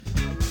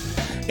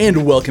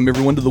And welcome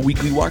everyone to the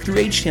weekly walk through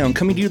H-Town,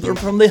 coming to you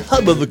from the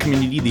hub of the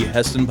community, the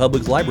Hesston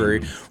Public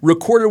Library,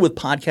 recorded with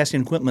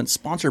podcasting equipment,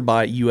 sponsored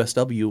by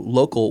USW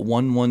Local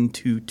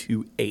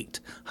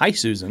 11228. Hi,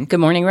 Susan. Good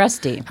morning,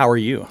 Rusty. How are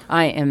you?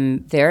 I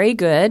am very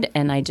good,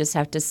 and I just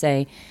have to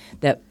say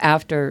that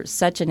after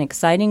such an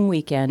exciting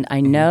weekend,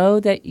 I know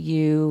that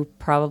you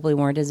probably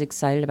weren't as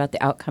excited about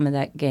the outcome of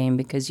that game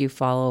because you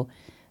follow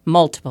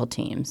multiple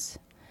teams.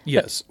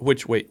 Yes.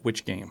 Which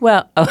game?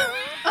 Well,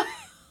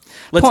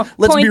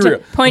 let's be real.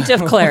 Point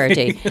of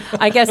clarity.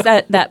 I guess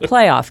that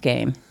playoff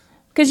game,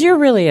 because you're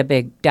really a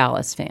big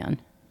Dallas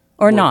fan,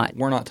 or not.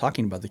 We're not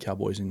talking about the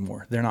Cowboys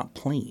anymore. They're not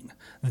playing.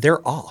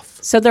 They're off.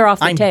 So they're off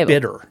the I'm table.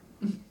 bitter.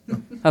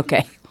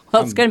 Okay.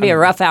 Well, it's going to be a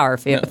rough hour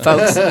for you,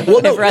 folks.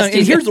 Well, no, and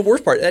here's the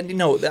worst part.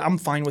 I'm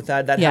fine with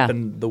that. That Yeah.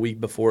 happened the week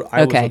before.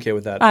 I was okay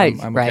with that.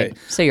 I'm right. okay.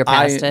 So you're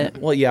past it.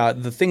 Well, yeah.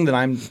 The thing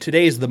that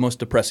today is the most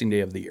depressing day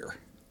of the year.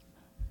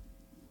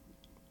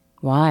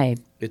 Why?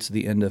 It's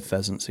the end of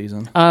pheasant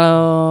season.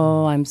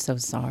 Oh, I'm so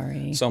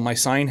sorry. So my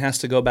sign has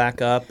to go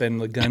back up,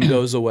 and the gun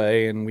goes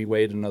away, and we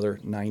wait another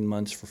 9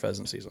 months for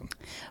pheasant season.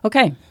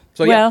 Okay.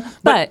 So, well, yeah,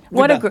 but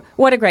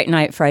what a great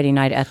night Friday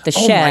night at the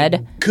Shed. Oh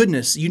my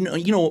goodness! You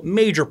know,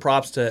 major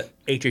props to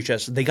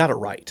HHS. They got it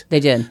right. They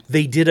did.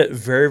 They did it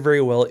very,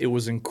 very well. It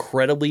was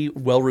incredibly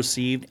well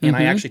received. And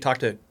I actually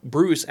talked to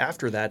Bruce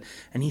after that,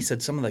 and he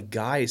said some of the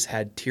guys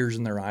had tears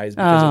in their eyes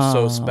because it was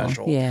so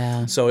special.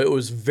 Yeah. So it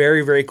was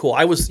very, very cool.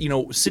 I was,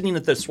 sitting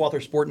at the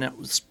Swather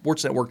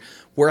Sports Network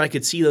where I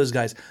could see those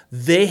guys.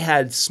 They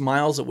had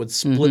smiles that would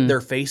split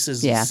their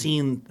faces,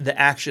 seeing the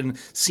action,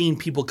 seeing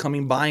people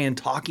coming by and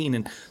talking.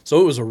 And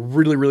so it was a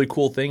really, really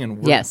cool thing. And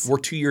we're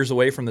 2 years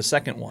away from the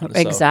second one.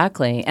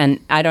 Exactly. And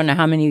I don't know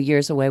how many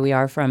years away we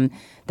are from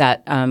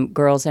that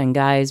girls and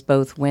guys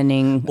both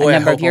winning a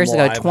number of years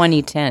ago,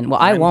 2010. Well,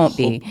 I won't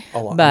be.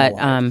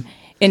 But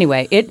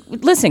anyway,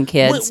 listen,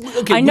 kids,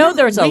 I know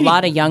there's a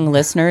lot of young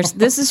listeners.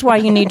 This is why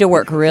you need to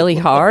work really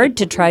hard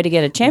to try to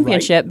get a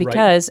championship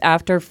because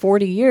after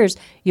 40 years,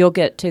 you'll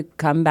get to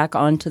come back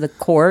onto the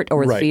court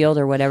or the field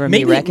or whatever and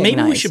be recognized.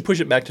 Maybe we should push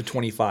it back to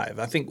 25.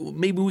 I think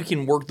maybe we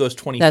can work those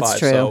 25. That's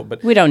true.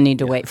 But we don't need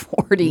to wait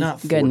 40.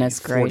 Not 40. Goodness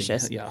 40,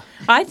 gracious. yeah.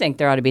 I think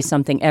there ought to be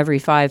something every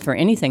 5 for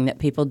anything that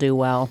people do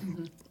well.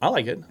 I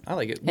like it. And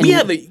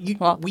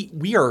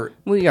we are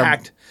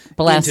packed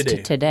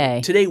blessed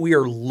today. Today we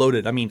are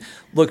loaded. I mean,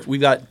 look,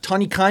 we've got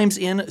Tonya Keim's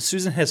in.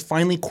 Susan has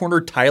finally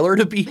cornered Tyler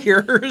to be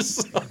here.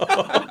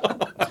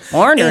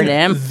 Cornered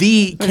him.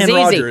 The Ken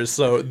Rodgers.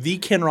 So the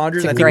Ken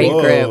Rodgers. It's a great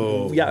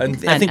group. Yeah, and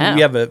I think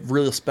we have a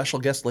really special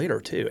guest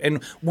later too.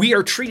 And we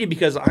are treated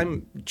because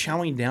I'm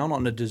chowing down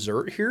on a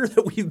dessert here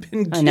that we've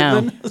been given. I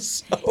know.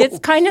 So. It's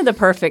kind of the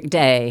perfect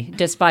day,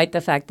 despite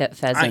the fact that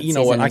pheasant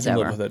season is over. I can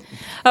live with it.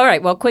 All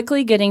right. Well,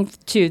 quickly getting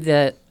to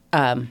the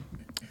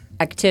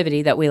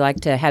activity that we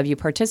like to have you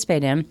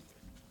participate in.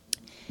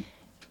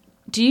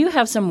 Do you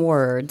have some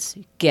words,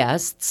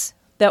 guests,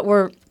 that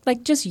were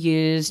like just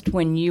used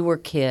when you were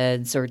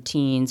kids or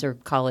teens or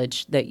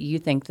college that you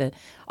think the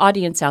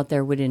audience out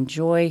there would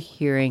enjoy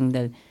hearing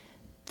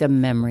the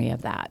memory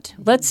of that?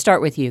 Let's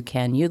start with you,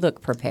 Ken. You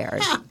look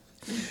prepared.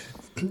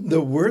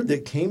 The word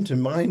that came to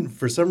mind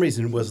for some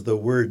reason was the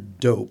word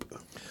dope.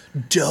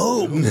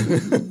 Dope.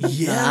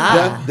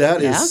 Yeah.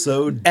 That is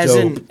so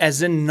dope.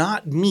 As in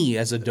not me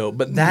as a dope,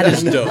 but that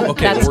is dope.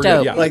 Okay. That's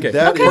dope. Yeah, like okay.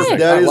 that is dope.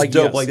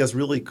 Yes. Like that's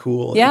really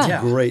cool. Yeah.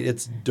 It's great.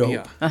 It's dope.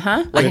 Yeah.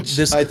 Uh-huh. Which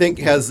I think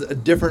has a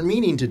different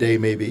meaning today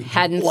maybe.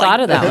 Hadn't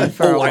thought of that one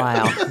for a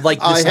while.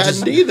 I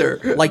hadn't either.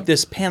 Like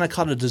this panna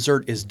cotta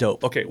dessert is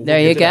dope. Okay. There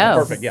you go.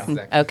 Perfect. Yeah.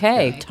 Exactly.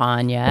 Okay,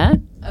 Tonya.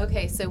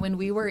 Okay, so when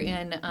we were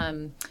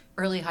in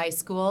early high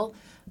school,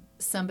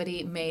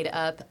 somebody made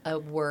up a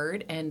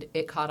word and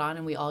it caught on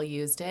and we all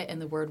used it,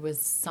 and the word was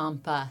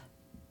sampa.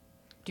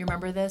 Do you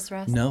remember this,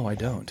 Russ? No, I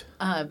don't.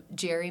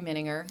 Jerry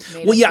Minninger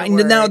made Well, up yeah, the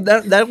word. now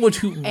that would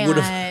have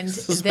And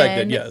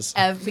suspected, then, yes.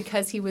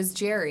 Because he was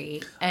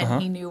Jerry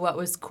and he knew what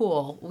was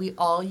cool, we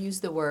all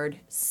used the word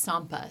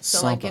sampa.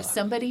 So like if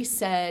somebody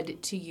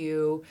said to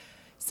you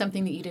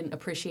something that you didn't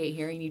appreciate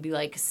hearing, you'd be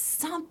like,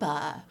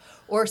 sampa.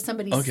 Or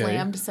somebody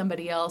slammed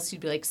somebody else,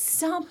 you'd be like,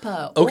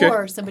 sampa. Okay.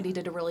 Or somebody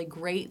did a really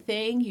great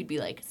thing, you'd be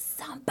like,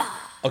 sampa.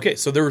 Okay,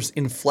 so there's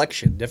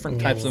inflection,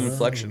 different types of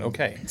inflection.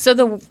 Okay. So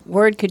the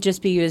word could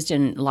just be used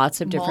in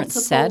lots of different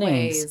Multiple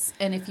settings. ways.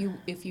 And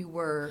if you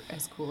were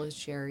as cool as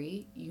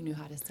Jerry, you knew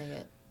how to say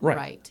it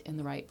right in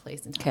the right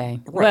place and time.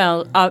 Okay. Right.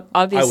 Well,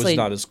 obviously. I was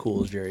not as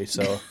cool as Jerry,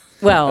 so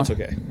well, that's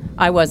okay.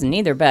 I wasn't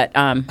either, but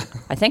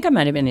I think I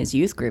might have been his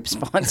youth group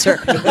sponsor.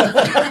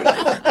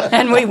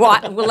 And we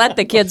let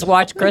the kids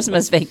watch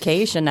Christmas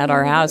Vacation at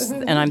our house,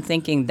 and I'm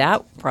thinking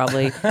that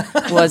probably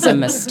was a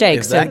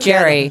mistake. So,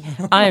 Jerry,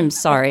 I'm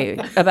sorry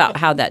about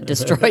how that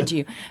destroyed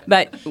you.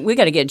 But we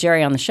got to get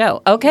Jerry on the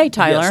show. Okay,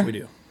 Tyler. Yes, we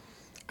do.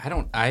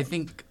 I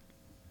think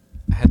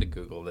I had to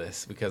Google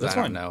this because That's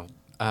I don't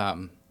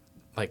fine. know.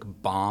 like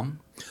bomb.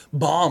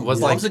 Bomb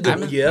was like a good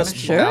one. Yes,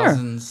 sure.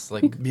 2000s,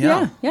 like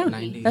Yeah.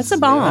 90s. That's a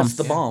bomb. That's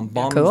the bomb.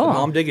 Bomb, Cool.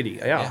 bomb diggity.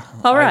 Yeah.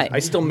 All right. I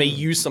still may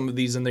use some of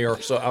these, and they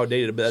are so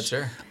outdated. But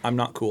I'm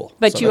not cool.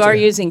 But so you that's are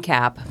okay. using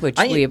cap, which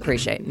we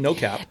appreciate. No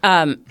cap.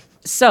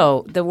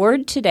 So the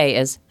word today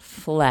is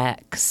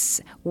flex.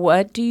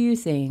 What do you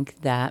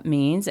think that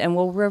means? And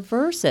we'll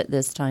reverse it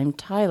this time.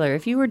 Tyler,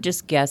 if you were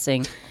just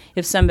guessing,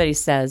 if somebody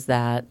says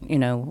that,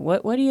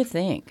 what do you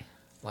think?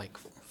 Like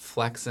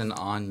flexing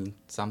on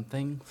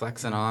something,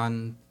 flexing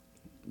on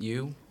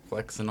you,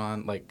 flexing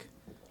on like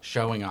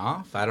showing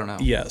off. I don't know.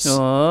 Yes.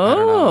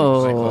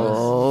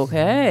 Oh,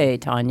 okay,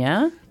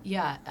 Tonya.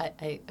 Yeah,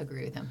 I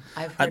agree with him.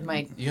 I've heard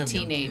my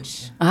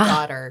teenage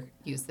daughter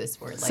use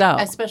this word,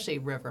 especially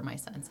River, my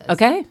son says.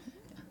 Okay.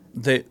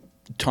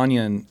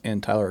 Tonya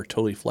and Tyler are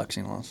totally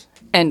flexing on us.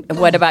 And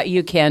what about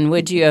you, Ken?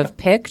 Would you have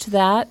picked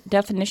that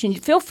definition?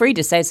 Feel free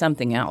to say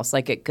something else,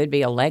 like it could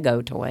be a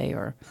Lego toy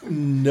or.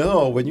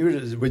 No, when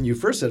you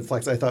first said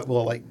flex, I thought,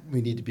 well, like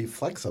we need to be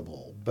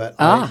flexible. But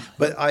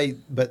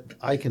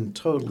I can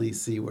totally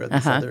see where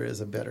this other is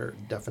a better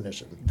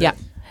definition. Yeah.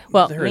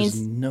 Well, there is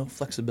no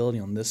flexibility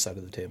on this side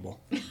of the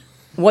table.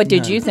 What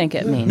did you think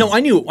it means? No,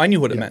 I knew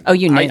what it meant. Oh,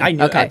 you knew. I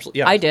knew. Okay. Absolutely,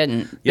 yeah. I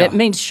didn't. Yeah. It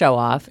means show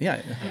off.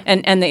 Yeah.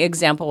 And the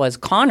example was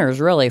Connor's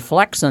really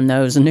flexing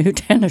those new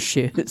tennis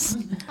shoes.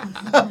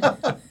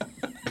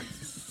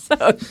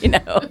 So,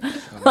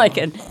 like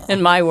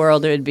in my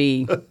world, it would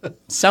be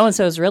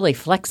so-and-so's really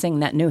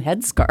flexing that new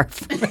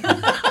headscarf.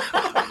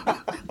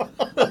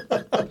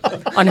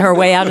 On her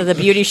way out of the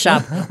beauty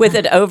shop with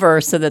it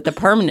over so that the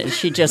permanent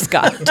she just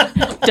got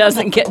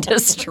doesn't get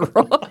destroyed.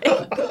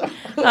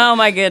 Oh,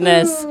 my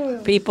goodness.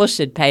 People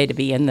should pay to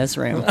be in this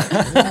room.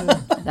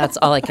 That's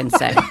all I can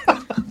say.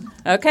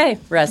 Okay,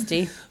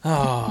 Rusty.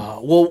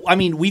 Well, I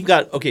mean, we've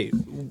got,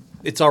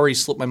 it's already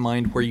slipped my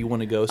mind where you want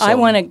to go. So. I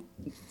want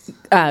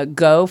to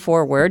go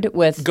forward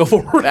with Go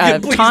forward.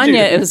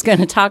 Tonya is going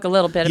to talk a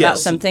little bit about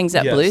some things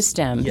at Yes.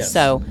 Bluestem. Yes.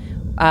 So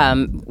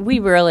we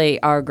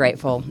really are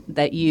grateful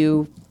that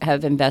you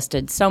have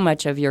invested so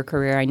much of your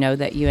career. I know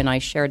that you and I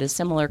shared a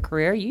similar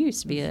career. You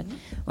used to be a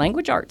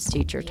language arts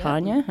teacher,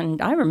 Tonya,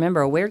 and I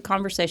remember a weird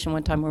conversation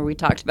one time where we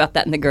talked about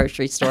that in the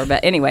grocery store.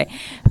 But anyway,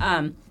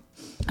 I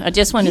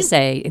just want to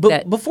say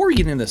that before we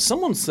get into this,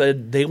 someone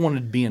said they wanted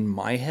to be in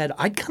my head.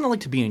 I'd kind of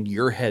like to be in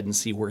your head and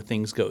see where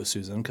things go,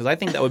 Susan, because I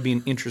think that would be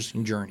an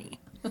interesting journey.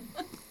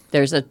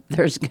 there's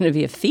going to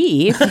be a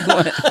fee,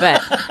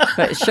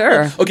 but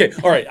sure. Okay,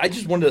 all right. I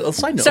just wanted a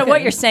side note. So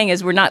what you're saying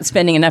is we're not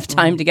spending enough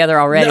time together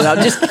already.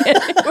 I'm just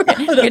kidding. We're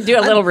going to do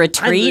a little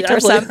retreat or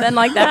something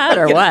like that,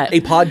 or what? A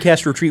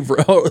podcast retreat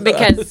for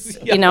because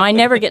I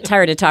never get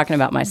tired of talking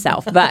about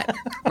myself. But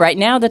right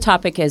now the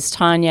topic is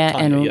Tonya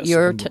and yes.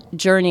 your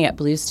journey at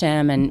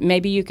Bluestem, and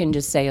maybe you can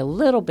just say a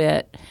little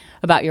bit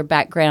about your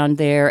background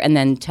there, and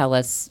then tell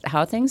us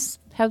how things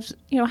have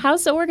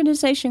how's the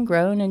organization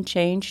grown and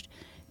changed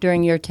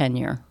during your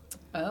tenure.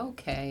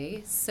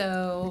 Okay,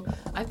 so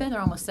I've been there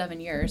almost 7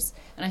 years,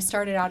 and I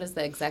started out as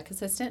the exec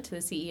assistant to the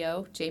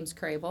CEO, James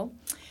Crable,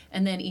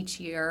 and then each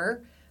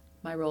year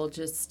my role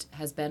just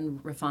has been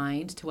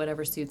refined to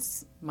whatever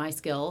suits my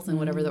skills and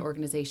whatever the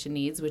organization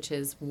needs, which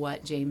is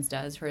what James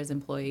does for his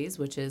employees,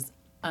 which is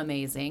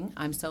amazing.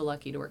 I'm so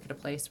lucky to work at a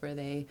place where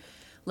they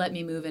let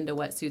me move into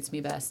what suits me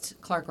best.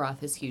 Clark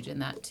Roth is huge in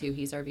that, too.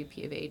 He's our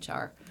VP of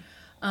HR.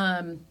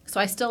 So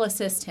I still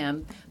assist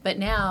him, but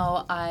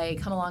now I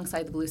come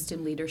alongside the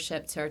Bluestem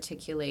leadership to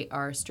articulate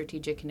our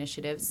strategic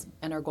initiatives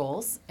and our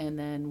goals, and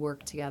then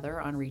work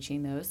together on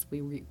reaching those.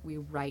 We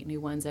write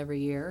new ones every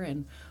year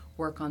and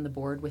work on the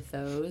board with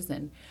those.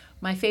 And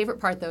my favorite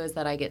part, though, is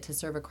that I get to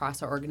serve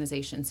across our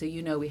organization. So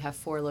we have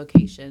 4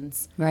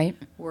 locations. Right.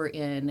 We're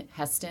in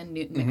Heston,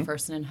 Newton,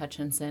 McPherson, and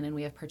Hutchinson, and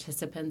we have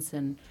participants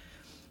and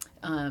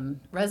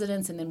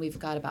residents, and then we've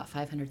got about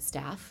 500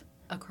 staff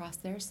across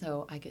there,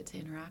 so I get to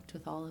interact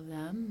with all of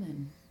them.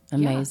 And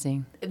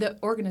amazing. Yeah. The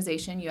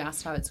organization, you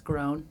asked how it's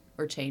grown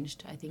or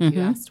changed. I think you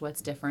asked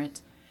what's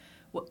different.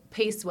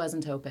 PACE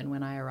wasn't open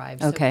when I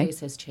arrived, so PACE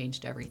has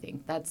changed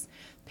everything.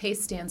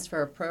 PACE stands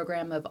for a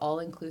Program of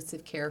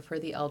All-Inclusive Care for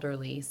the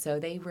Elderly, so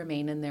they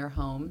remain in their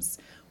homes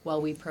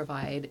while we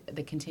provide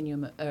the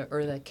continuum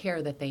or the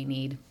care that they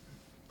need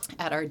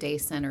at our day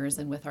centers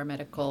and with our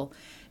medical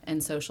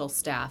and social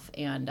staff.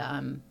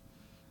 And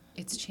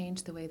it's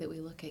changed the way that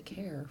we look at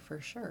care, for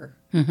sure.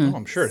 Oh,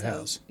 I'm sure it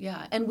has.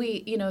 Yeah, and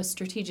we,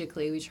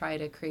 strategically, we try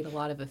to create a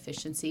lot of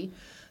efficiency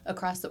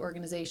across the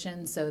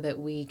organization so that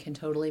we can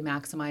totally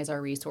maximize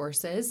our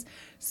resources.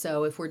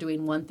 So if we're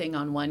doing one thing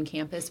on one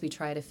campus, we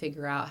try to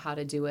figure out how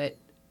to do it,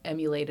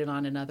 emulate it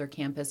on another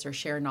campus, or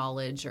share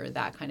knowledge or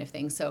that kind of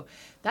thing. So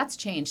that's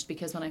changed,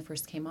 because when I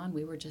first came on,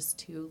 we were just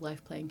 2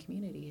 life-playing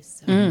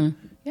communities. So,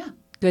 yeah.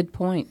 Good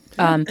point.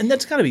 And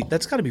that's got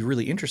to be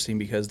really interesting,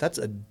 because that's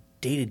a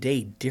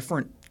day-to-day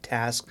different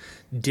task,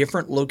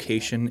 different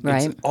location.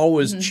 Right. It's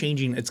always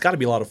changing. It's got to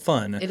be a lot of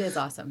fun. It is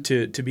awesome.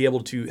 To be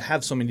able to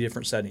have so many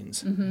different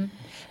settings.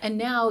 And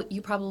now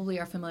you probably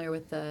are familiar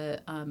with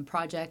the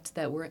project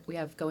that we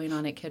have going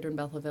on at Kidron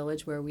Bethel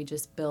Village, where we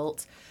just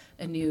built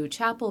a new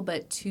chapel,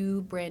 but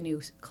 2 brand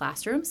new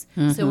classrooms.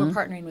 So we're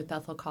partnering with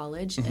Bethel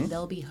College, and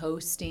they'll be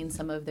hosting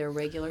some of their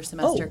regular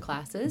semester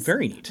classes.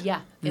 Very neat.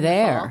 Yeah. In the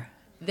fall.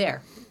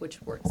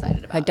 Which we're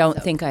excited about. I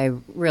don't think I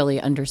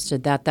really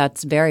understood that.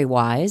 That's very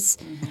wise,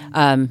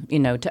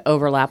 to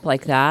overlap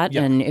like that.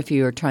 Yeah. And if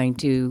you're trying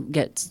to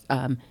get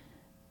a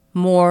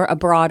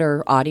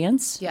broader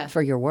audience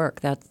for your work,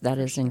 that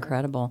is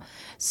incredible.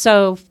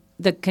 So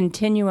the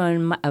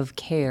continuum of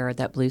care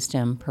that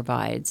Bluestem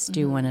provides,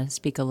 do you want to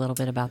speak a little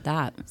bit about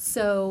that?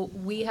 So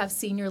we have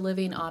senior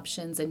living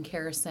options and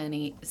care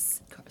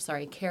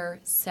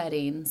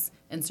settings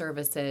and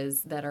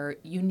services that are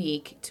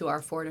unique to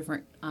our 4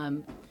 different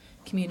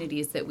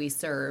communities that we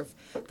serve.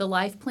 The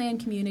Life Plan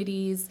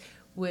communities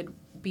would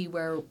be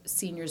where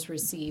seniors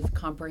receive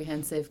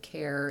comprehensive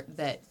care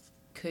that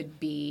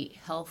could be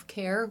health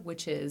care,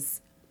 which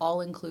is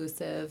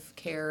all-inclusive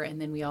care,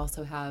 and then we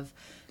also have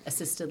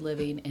assisted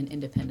living and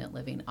independent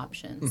living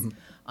options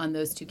on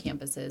those 2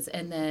 campuses.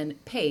 And then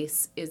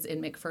PACE is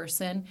in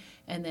McPherson,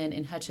 and then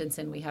in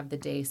Hutchinson we have the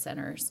day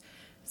centers.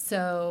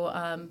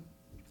 So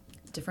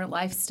different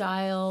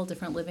lifestyle,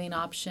 different living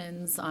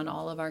options on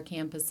all of our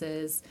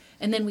campuses.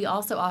 And then we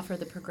also offer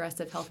the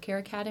Progressive Healthcare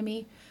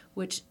Academy,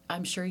 which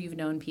I'm sure you've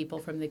known people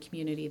from the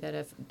community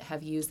that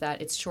have used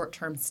that. It's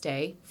short-term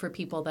stay for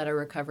people that are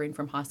recovering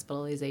from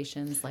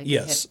hospitalizations.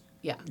 Yes.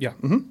 Yeah.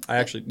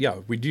 Yeah.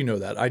 We do know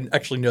that. I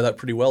actually know that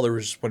pretty well. There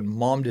was when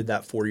Mom did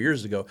that 4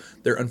 years ago.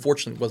 There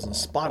unfortunately wasn't a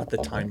spot at the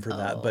time for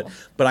that,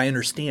 but I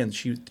understand.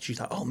 She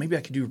thought, oh, maybe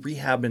I could do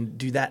rehab and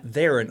do that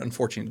there, and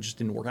unfortunately it just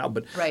didn't work out.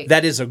 But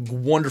that is a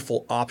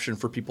wonderful option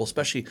for people,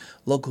 especially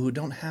local, who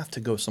don't have to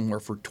go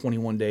somewhere for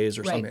 21 days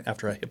or something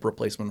after a hip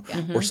replacement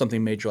or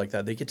something major like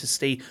that. They get to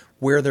stay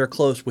where they're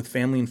close with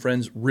family and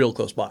friends, real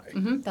close by.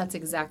 That's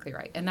exactly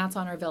right, and that's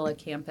on our Villa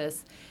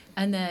campus.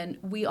 And then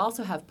we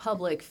also have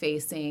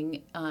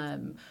public-facing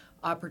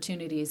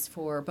opportunities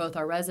for both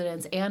our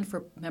residents and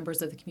for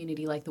members of the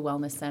community, like the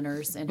wellness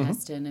centers in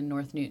Heston and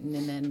North Newton,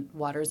 and then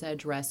Water's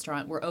Edge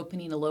Restaurant. We're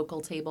opening a local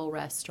table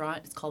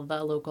restaurant. It's called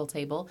The Local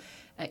Table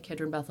at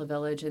Kidron Bethel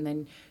Village. And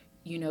then,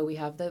 we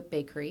have the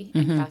bakery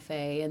and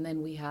cafe, and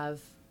then we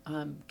have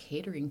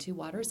catering too.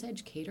 Water's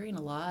Edge Catering,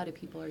 a lot of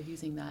people are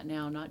using that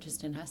now, not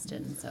just in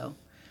Heston. So,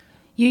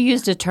 you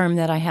used a term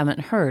that I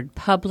haven't heard,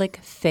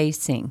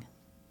 public-facing.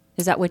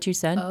 Is that what you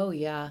said? Oh,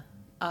 yeah.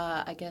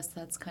 I guess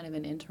that's kind of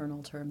an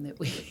internal term that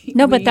we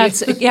No, but that's,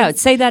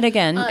 say that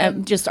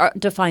again. Just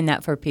define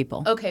that for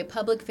people. Okay,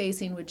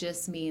 public-facing would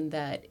just mean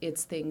that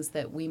it's things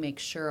that we make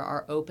sure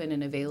are open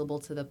and available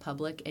to the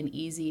public and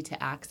easy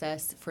to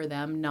access for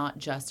them, not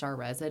just our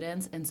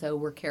residents. And so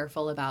we're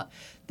careful about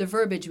the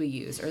verbiage we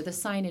use or the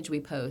signage we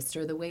post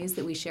or the ways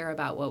that we share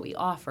about what we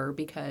offer,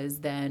 because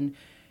then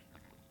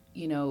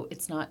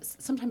it's not,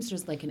 sometimes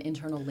there's like an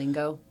internal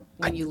lingo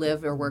when you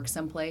live or work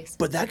someplace.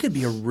 But that could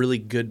be a really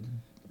good,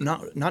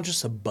 not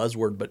just a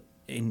buzzword, but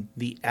in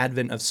the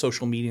advent of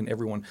social media and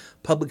everyone,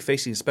 public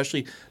facing,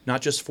 especially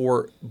not just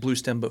for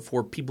Bluestem, but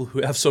for people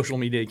who have social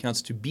media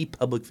accounts, to be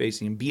public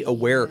facing and be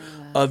aware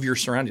of your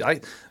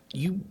surroundings.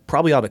 You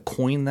probably ought to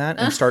coin that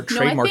and start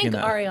trademarking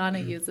that. I think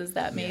Ariana uses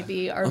that,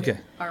 maybe, our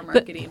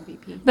marketing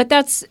VP. But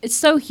it's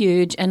so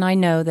huge, and I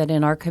know that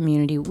in our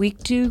community we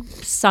do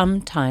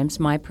sometimes,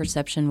 my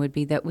perception would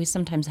be that we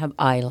sometimes have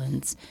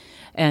islands.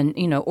 And,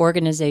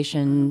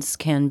 organizations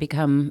can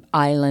become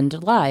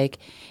island-like.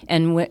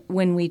 And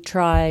when we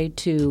try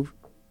to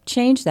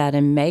change that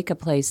and make a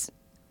place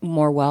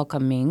more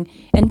welcoming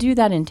and do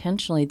that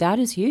intentionally, that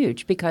is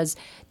huge, because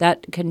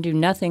that can do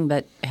nothing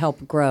but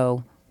help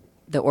grow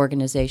the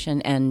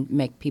organization and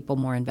make people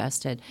more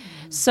invested.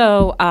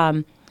 So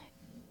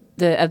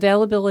the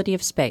availability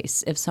of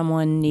space, if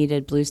someone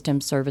needed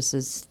Bluestem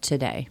services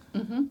today.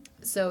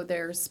 So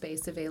there's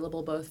space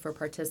available both for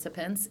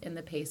participants in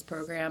the PACE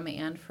program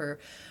and for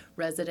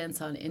residents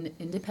on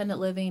independent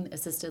living,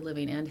 assisted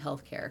living, and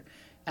healthcare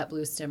at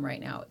Bluestem right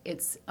now.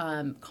 It's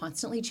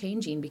constantly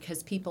changing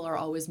because people are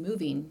always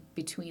moving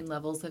between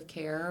levels of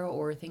care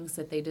or things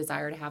that they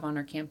desire to have on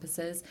our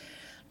campuses.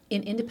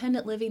 In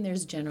independent living,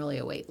 there's generally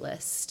a wait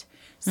list.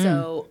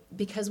 So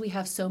because we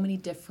have so many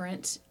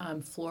different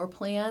floor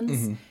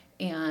plans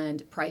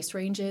and price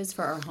ranges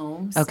for our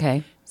homes.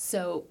 Okay.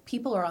 So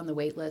people are on the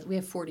wait list. We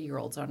have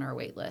 40-year-olds on our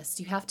wait list.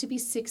 You have to be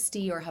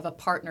 60 or have a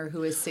partner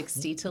who is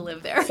 60 to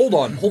live there. Hold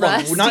on.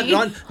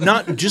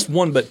 Not just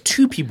one, but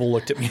 2 people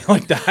looked at me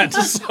like that.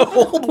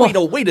 So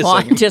wait a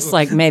second. I'm just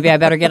like, maybe I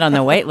better get on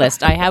the wait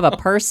list. I have a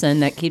person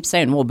that keeps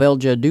saying, we'll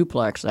build you a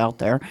duplex out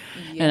there.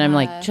 Yeah. And I'm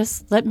like,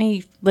 just let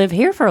me live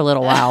here for a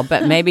little while.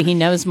 But maybe he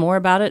knows more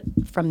about it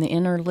from the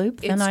inner loop.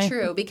 It's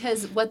true,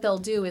 because what they'll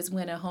do is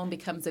when a home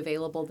becomes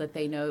available that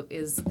they know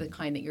is the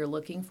kind that you're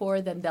looking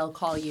for, then they'll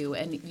call you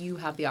and you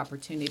have the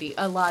opportunity.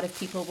 A lot of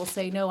people will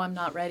say, no, I'm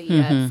not ready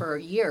yet for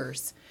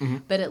years,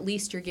 but at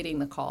least you're getting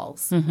the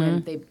calls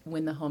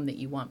when the home that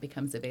you want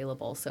becomes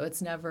available. So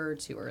it's never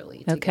too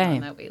early to get on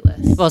that wait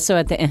list. Well, so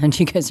at the end,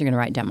 you guys are going to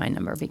write down my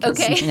number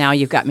because now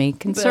you've got me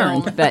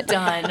concerned. Boom, but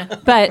done.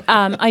 But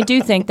I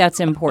do think that's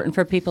important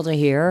for people to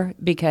hear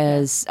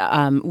because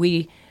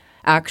we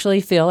actually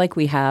feel like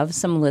we have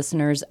some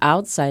listeners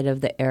outside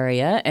of the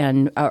area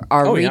and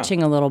are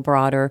reaching a little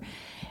broader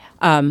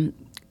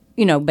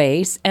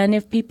base. And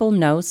if people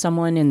know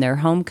someone in their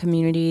home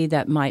community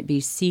that might be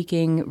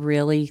seeking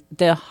really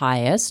the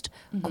highest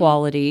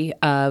quality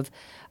of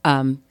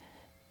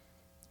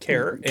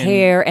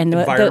care and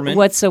environment.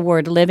 What's the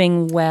word?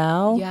 Living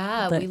well.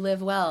 Yeah, we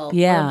live well.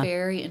 Yeah. We're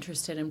very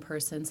interested in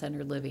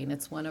person-centered living.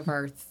 It's one of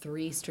our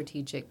 3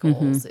 strategic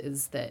goals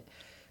is that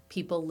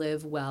people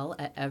live well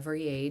at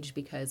every age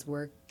because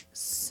we're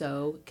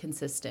so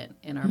consistent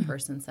in our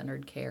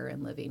person-centered care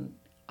and living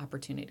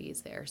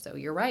opportunities there. So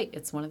you're right.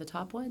 It's one of the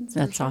top ones.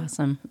 That's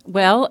awesome.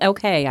 Well,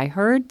 okay. I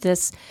heard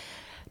this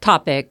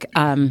topic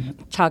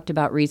talked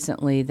about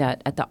recently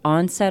that at the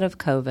onset of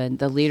COVID,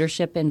 the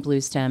leadership in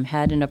Bluestem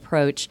had an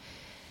approach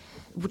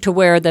to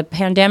where the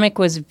pandemic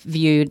was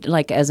viewed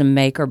like as a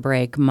make or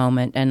break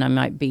moment. And I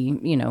might be,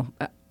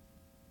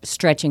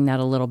 stretching that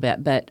a little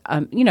bit, but,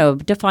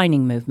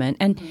 defining movement.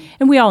 And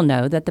we all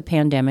know that the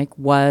pandemic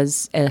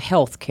was a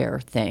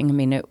healthcare thing. I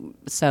mean,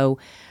 so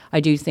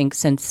I do think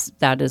since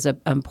that is an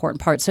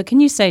important part. So can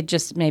you say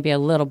just maybe a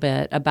little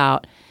bit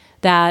about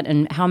that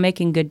and how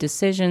making good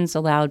decisions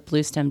allowed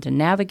Bluestem to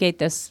navigate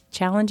this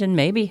challenge and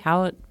maybe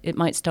how it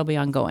might still be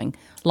ongoing?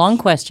 Long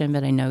question,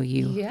 but I know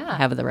you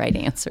have the right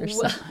answer.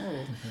 So.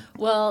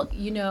 Well,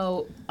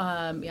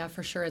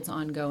 for sure it's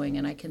ongoing,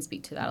 and I can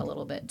speak to that a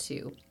little bit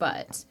too.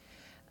 But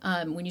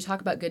when you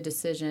talk about good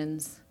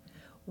decisions,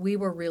 we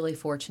were really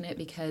fortunate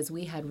because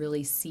we had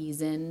really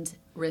seasoned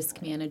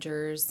risk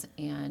managers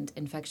and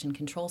infection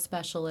control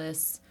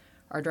specialists.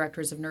 Our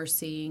directors of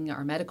nursing,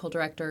 our medical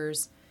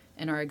directors,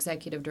 and our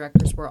executive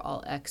directors were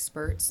all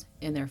experts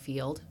in their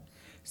field.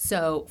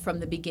 So from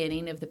the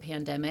beginning of the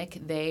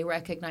pandemic, they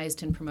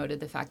recognized and promoted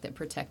the fact that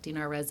protecting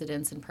our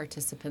residents and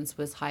participants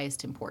was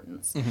highest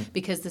importance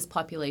because this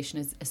population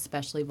is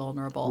especially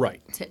vulnerable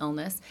to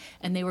illness.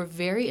 And they were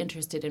very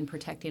interested in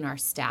protecting our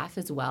staff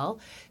as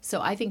well.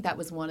 So I think that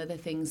was one of the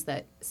things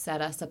that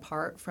set us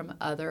apart from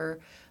other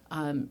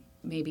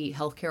maybe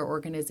healthcare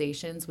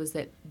organizations was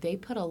that they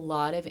put a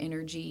lot of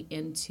energy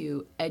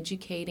into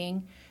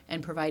educating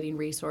and providing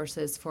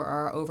resources for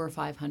our over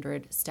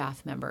 500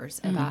 staff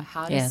members about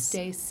how to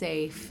stay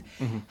safe,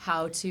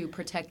 how to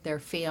protect their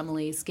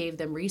families, gave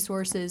them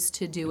resources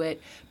to do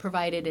it,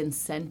 provided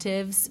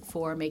incentives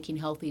for making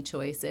healthy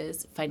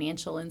choices,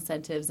 financial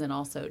incentives, and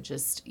also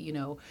just,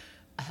 a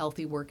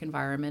healthy work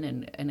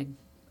environment and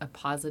a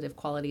positive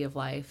quality of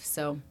life.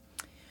 So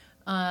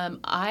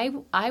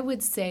I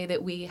would say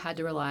that we had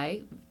to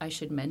rely, I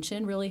should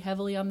mention, really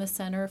heavily on the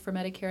Center for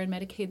Medicare and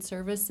Medicaid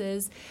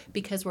Services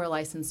because we're a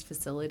licensed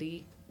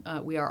facility.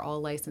 We are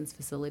all licensed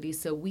facilities,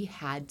 so we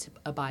had to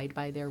abide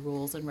by their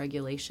rules and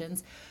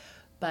regulations.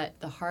 But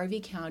the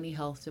Harvey County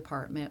Health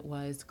Department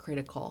was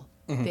critical.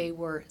 They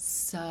were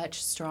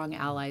such strong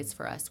allies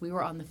for us. We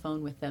were on the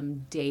phone with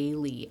them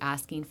daily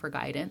asking for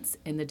guidance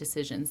in the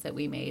decisions that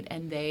we made.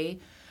 And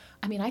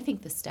I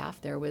think the staff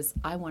there was,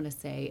 I want to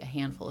say, a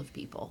handful of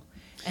people.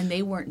 And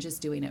they weren't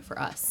just doing it for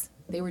us.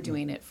 They were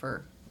doing it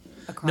for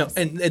across.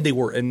 No, and they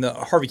were. And the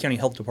Harvey County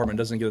Health Department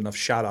doesn't get enough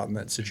shout out in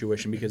that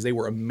situation because they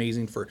were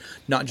amazing for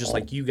not just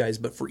like you guys,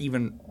 but for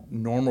even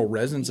normal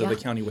residents of the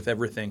county with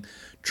everything,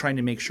 trying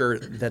to make sure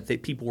that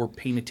people were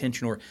paying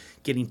attention or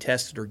getting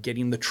tested or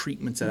getting the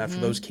treatments that after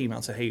those came out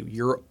and said, hey,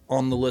 you're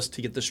on the list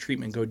to get this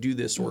treatment, go do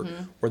this or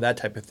that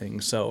type of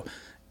thing. So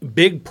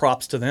big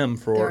props to them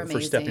for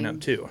stepping up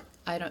too.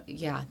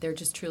 They're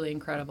just truly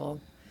incredible.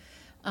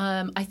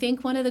 I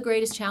think one of the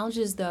greatest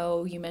challenges,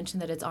 though, you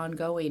mentioned that it's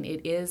ongoing.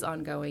 It is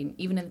ongoing.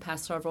 Even in the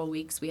past several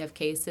weeks, we have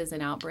cases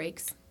and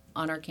outbreaks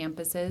on our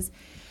campuses,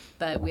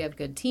 but we have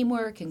good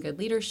teamwork and good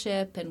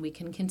leadership, and we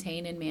can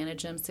contain and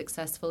manage them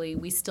successfully.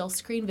 We still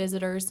screen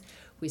visitors.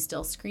 We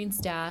still screen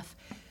staff.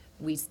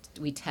 We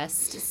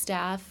test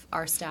staff.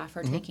 Our staff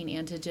are taking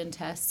antigen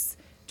tests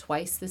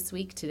twice this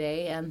week,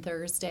 today and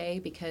Thursday,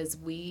 because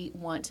we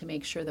want to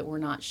make sure that we're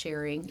not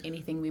sharing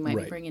anything we might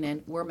be bringing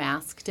in. We're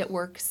masked at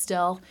work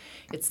still.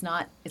 It's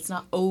not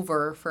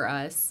over for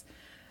us.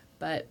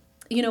 But,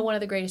 one of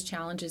the greatest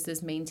challenges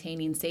is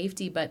maintaining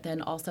safety, but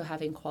then also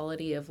having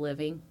quality of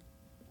living.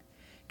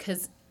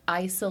 Because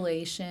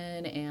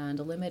isolation and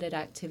limited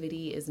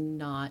activity is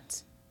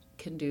not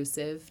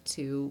conducive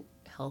to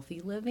healthy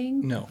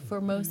living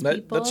for most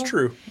people. That's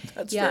true.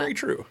 That's very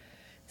true.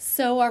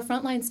 So our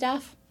frontline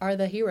staff are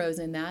the heroes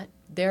in that.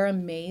 They're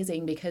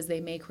amazing because they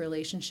make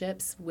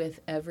relationships with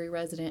every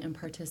resident and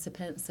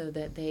participant so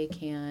that they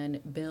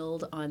can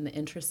build on the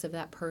interests of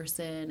that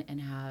person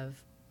and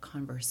have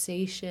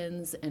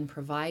conversations and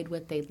provide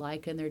what they'd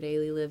like in their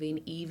daily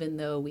living, even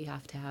though we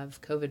have to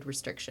have COVID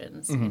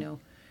restrictions, you know,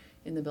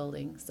 in the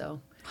building. So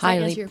does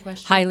that answer your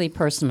question? Highly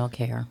personal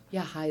care.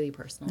 Yeah, highly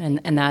personal.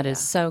 And that is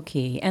so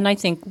key. And I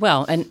think,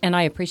 and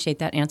I appreciate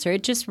that answer.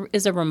 It just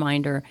is a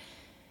reminder,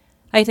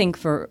 I think,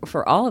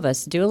 for all of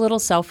us, do a little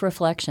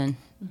self-reflection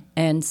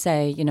and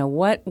say, you know,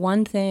 what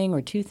one thing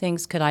or two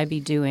things could I be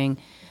doing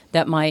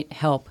that might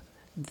help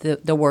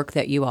the work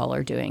that you all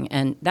are doing?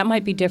 And that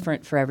might be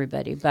different for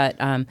everybody. But,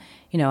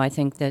 you know, I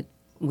think that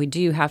we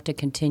do have to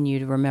continue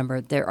to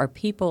remember there are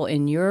people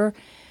in your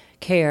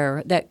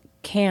care that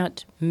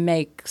can't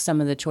make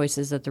some of the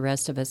choices that the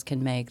rest of us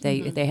can make.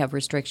 They have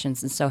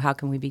restrictions, and so how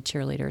can we be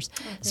cheerleaders?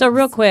 So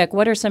real quick,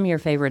 what are some of your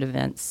favorite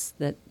events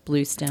that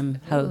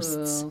Bluestem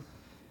hosts? Ooh.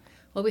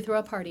 Well, we throw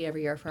a party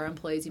every year for our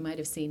employees. You might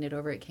have seen it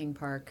over at King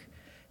Park.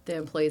 The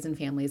employees and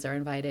families are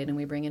invited, and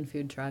we bring in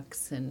food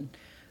trucks and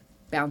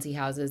bouncy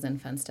houses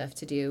and fun stuff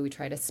to do. We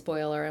try to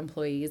spoil our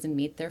employees and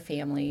meet their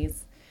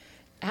families.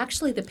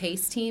 Actually, the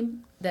PACE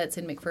team that's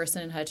in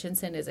McPherson and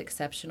Hutchinson is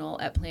exceptional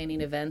at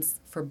planning events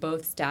for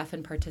both staff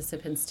and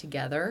participants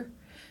together.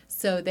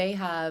 So they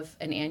have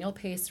an annual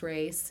PACE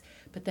race,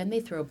 but then they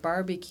throw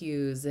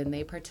barbecues and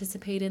they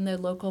participate in the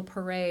local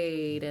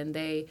parade and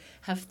they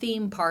have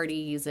theme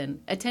parties,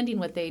 and attending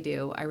what they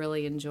do, I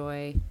really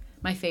enjoy.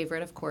 My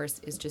favorite, of course,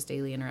 is just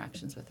daily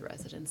interactions with the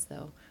residents,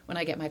 though. When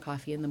I get my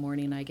coffee in the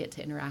morning, I get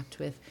to interact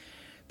with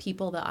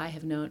people that I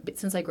have known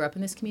since I grew up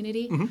in this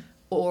community,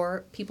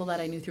 or people that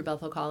I knew through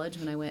Bethel College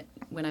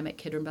when I'm at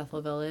Kidron Bethel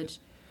Village.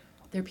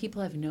 They're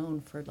people I've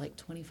known for like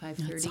 25,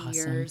 30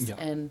 years,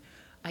 and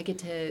I get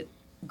to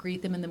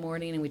greet them in the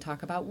morning and we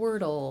talk about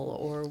Wordle,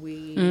 or we,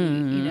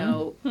 you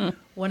know,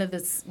 one of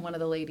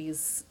the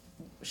ladies,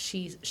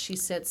 she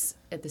sits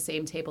at the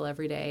same table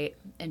every day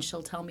and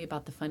she'll tell me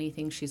about the funny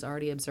things she's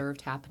already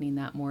observed happening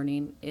that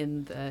morning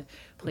in the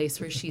place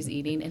where she's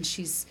eating, and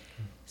she's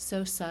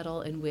so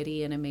subtle and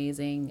witty and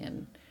amazing,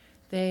 and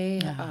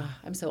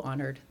I'm so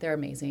honored. They're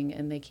amazing,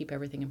 and they keep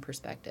everything in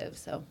perspective.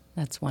 So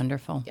that's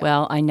wonderful. Yeah.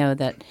 Well, I know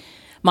that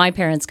my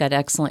parents got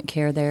excellent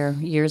care there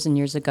years and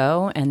years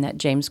ago, and that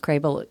James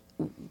Crable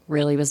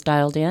really was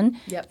dialed in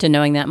to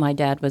knowing that my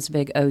dad was a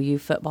big OU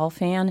football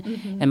fan,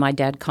 and my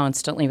dad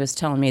constantly was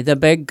telling me, the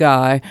big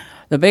guy,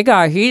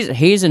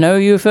 he's an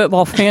OU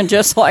football fan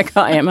just like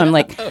I am. I'm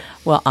like,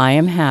 well, I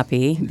am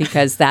happy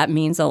because that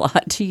means a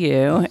lot to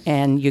you,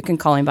 and you can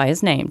call him by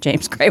his name,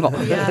 James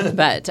Crable. Yeah.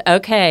 But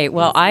okay,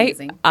 well, I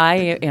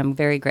am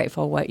very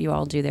grateful what you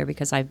all do there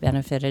because I've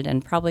benefited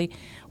and probably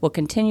will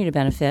continue to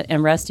benefit.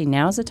 And Rusty,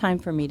 now's the time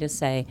for me to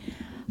say,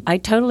 I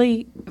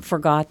totally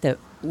forgot that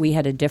we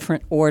had a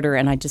different order,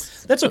 and I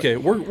just... That's okay.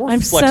 We're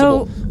I'm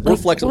flexible. So, we're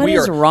flexible. What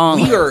is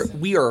wrong?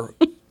 We are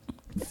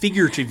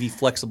figuratively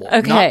flexible.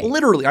 Okay. Not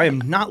literally. I am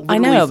not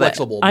literally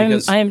flexible.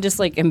 But I am just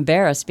like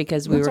embarrassed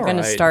because we were going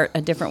to right. start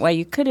a different way.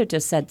 You could have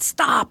just said,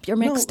 stop, you're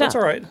mixed up. That's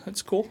all right.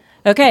 That's cool.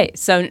 Okay,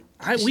 so...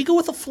 we go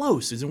with the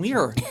flow, Susan. We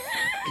go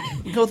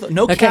with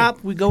no cap.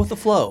 We go with the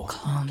flow.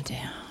 Calm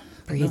down.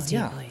 Breathe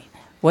deeply.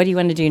 What do you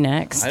want to do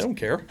next? I don't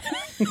care.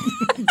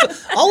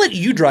 I'll let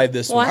you drive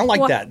this one. I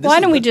like that. Why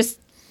don't we just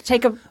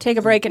take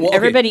a break and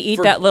everybody eat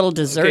that little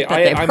dessert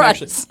that they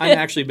brought us? I've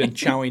actually been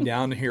chowing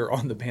down here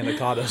on the panna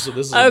cotta, so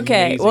this is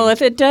okay. amazing. Well,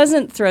 if it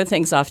doesn't throw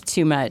things off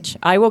too much,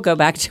 I will go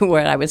back to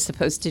what I was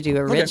supposed to do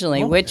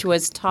originally, which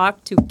was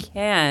talk to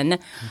Ken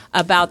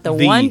about the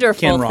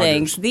wonderful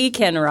things. The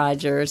Ken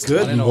Rodgers.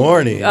 Good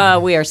morning.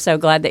 We are so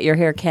glad that you're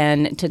here,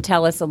 Ken, to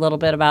tell us a little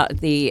bit about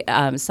the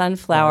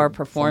Sunflower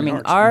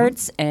Performing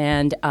Arts.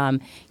 And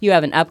you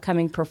have an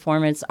upcoming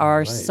performance,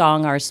 Our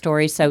Song, Our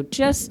Story. So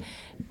just...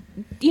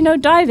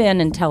 dive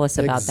in and tell us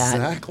about that.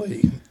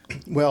 Exactly.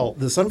 Well,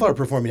 the Sunflower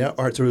Performing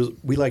Arts, or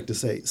we like to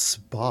say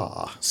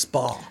spa.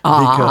 Spa.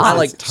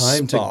 Because it's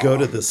time to go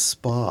to the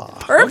spa.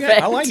 Perfect. Okay,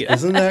 I like it.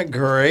 Isn't that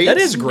great? That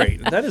is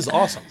great. That is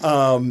awesome.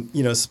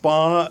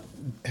 Spa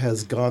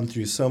has gone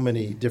through so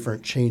many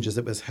different changes.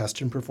 It was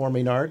Heston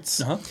Performing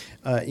Arts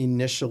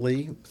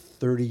initially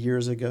 30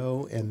 years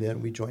ago, and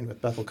then we joined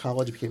with Bethel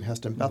College, became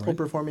Heston Bethel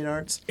Performing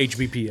Arts.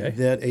 HBPA.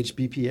 Then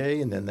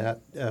HBPA, and then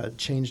that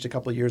changed a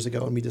couple of years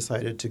ago, and we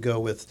decided to go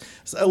with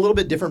a little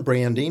bit different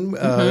branding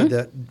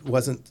that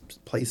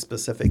wasn't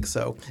place-specific,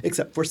 so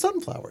except for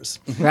sunflowers.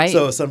 Right.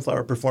 So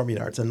Sunflower Performing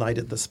Arts, a night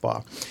at the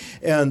spa.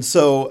 And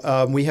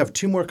so we have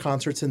 2 more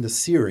concerts in the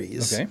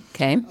series.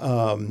 Okay.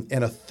 And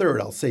a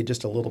third. I'll say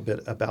just a little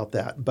bit about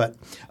that. But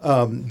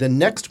the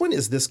next one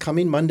is this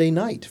coming Monday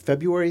night,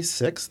 February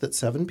 6th at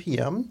 7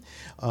 p.m.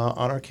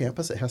 On our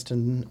campus at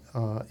Heston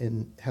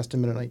in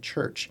Heston Mennonite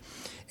Church.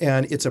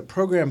 And it's a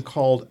program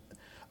called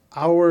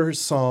Our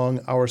Song,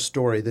 Our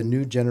Story, the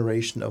New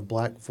Generation of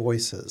Black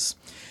Voices.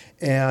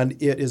 And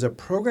it is a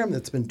program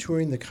that's been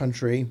touring the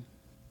country,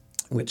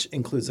 which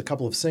includes a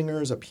couple of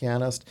singers, a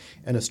pianist,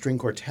 and a string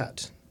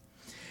quartet.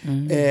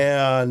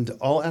 And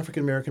all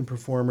African-American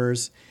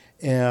performers.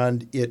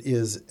 And it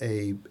is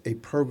a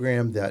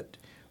program that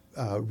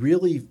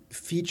really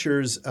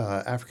features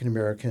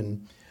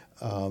African-American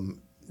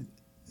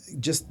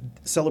just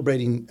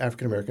celebrating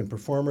African-American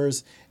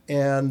performers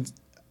and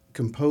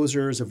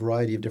composers, a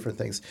variety of different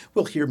things.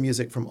 We'll hear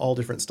music from all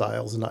different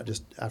styles and not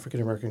just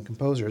African American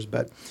composers,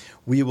 but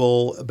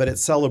it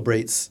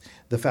celebrates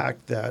the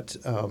fact that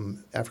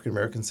African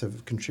Americans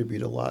have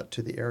contributed a lot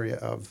to the area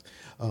of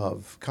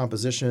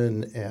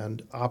composition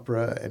and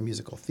opera and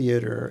musical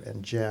theater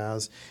and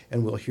jazz,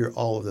 and we'll hear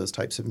all of those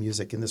types of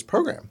music in this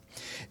program.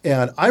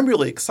 And I'm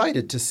really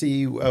excited to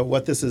see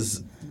what this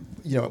is,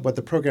 what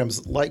the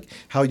program's like,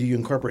 how do you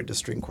incorporate a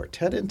string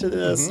quartet into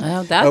this.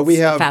 Well,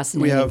 that's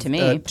fascinating to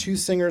me. 2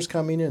 singers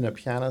coming and a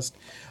pianist.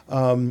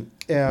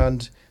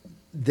 And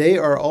they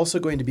are also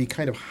going to be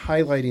kind of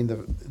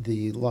highlighting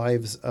the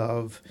lives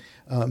of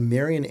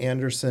Marian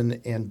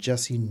Anderson and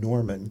Jesse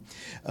Norman.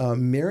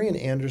 Marian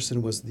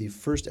Anderson was the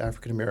first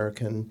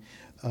African-American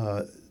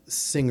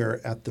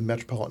singer at the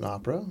Metropolitan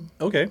Opera.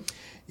 Okay.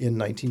 In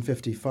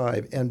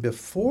 1955. And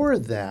before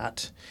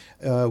that,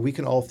 we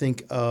can all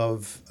think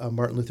of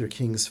Martin Luther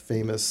King's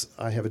famous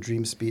I Have a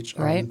Dream speech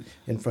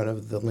in front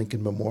of the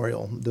Lincoln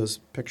Memorial, those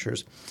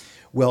pictures.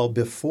 Well,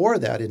 before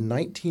that, in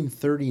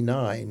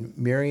 1939,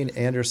 Marian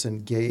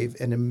Anderson gave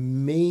an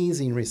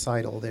amazing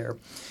recital there.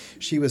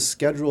 She was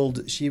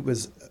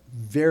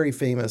very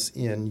famous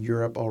in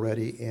Europe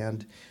already,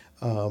 and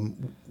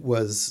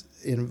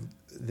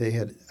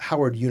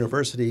Howard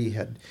University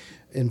had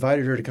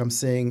invited her to come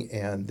sing,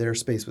 and their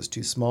space was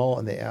too small,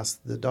 and they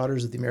asked the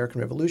Daughters of the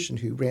American Revolution,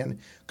 who ran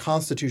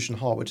Constitution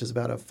Hall, which is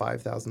about a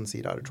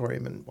 5,000-seat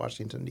auditorium in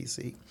Washington,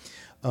 D.C.,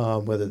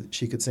 whether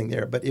she could sing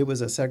there. But it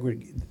was a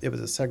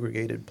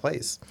segregated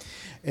place,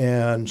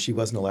 and she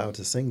wasn't allowed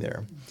to sing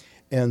there.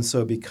 And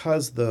so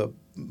because the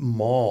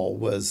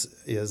mall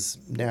is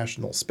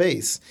national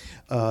space,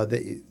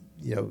 the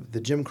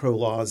Jim Crow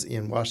laws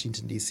in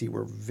Washington, D.C.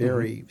 were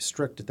very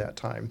strict at that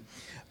time.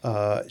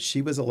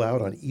 She was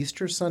allowed on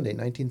Easter Sunday,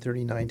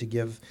 1939, to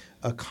give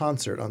a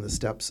concert on the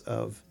steps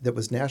that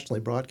was nationally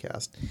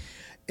broadcast.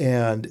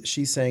 And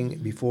she sang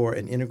before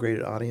an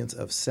integrated audience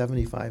of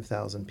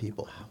 75,000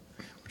 people,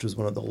 which was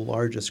one of the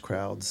largest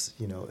crowds,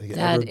 ever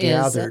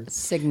gathered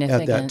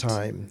at that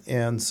time.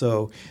 And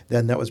so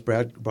then that was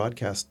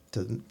broadcast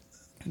to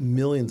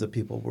millions of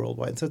people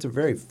worldwide. And so it's a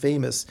very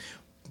famous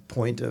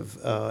point of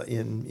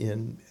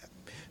in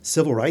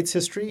civil rights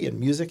history and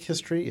music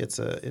history. It's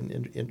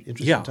an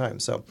interesting time.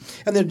 So,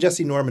 and then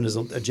Jesse Norman is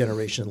a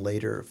generation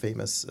later,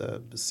 famous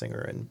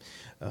singer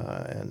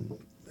and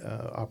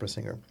opera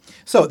singer.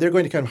 So they're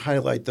going to kind of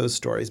highlight those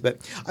stories.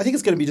 But I think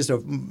it's going to be just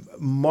a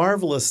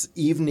marvelous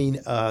evening.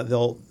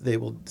 They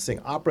will sing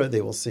opera.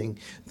 They will sing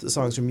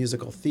songs from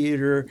musical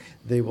theater.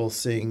 They will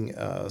sing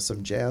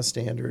some jazz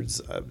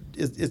standards.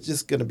 It's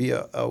just going to be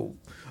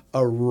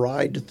a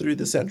ride through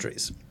the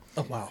centuries.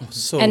 Oh, wow.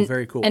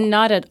 Very cool. And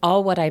not at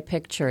all what I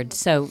pictured.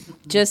 So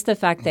just the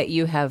fact that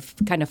you have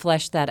kind of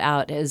fleshed that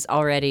out is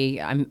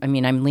already,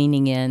 I'm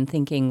leaning in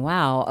thinking,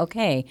 wow,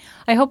 okay.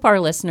 I hope our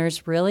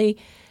listeners really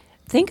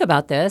think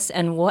about this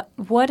and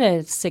what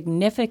a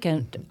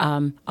significant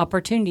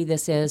opportunity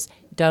this is.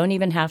 Don't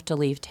even have to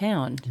leave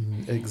town.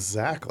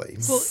 Exactly.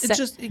 Well,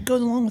 it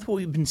goes along with what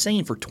we've been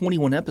saying for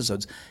 21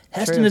 episodes.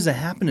 Heston is a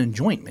happening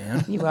joint,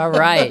 man. You are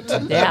right.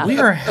 Yeah. We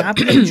are a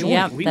happening joint.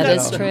 Yeah, that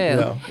is true.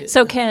 Yeah.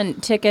 So, Ken,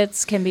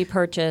 tickets can be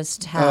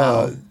purchased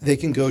how? They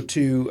can go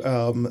to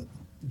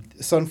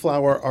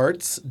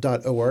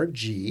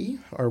sunflowerarts.org,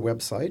 our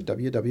website,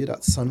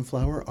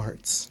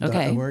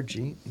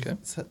 www.sunflowerarts.org. Okay.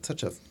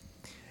 Such a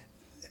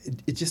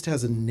it just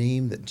has a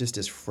name that just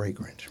is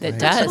fragrant. Right? It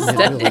does. It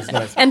really is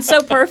nice. And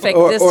so perfect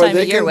this time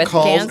of year with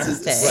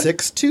Kansas Day.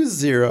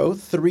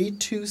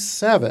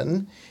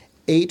 620-327-8158.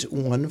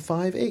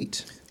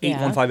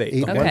 8158.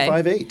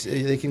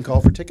 8158. They can call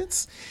for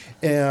tickets,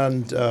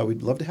 and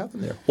we'd love to have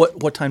them there.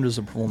 What time does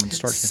the performance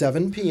start?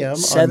 7 p.m.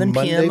 on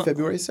Monday,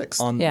 February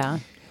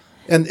 6th.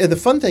 And the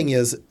fun thing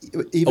is,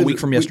 even a week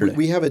from yesterday,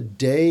 we have a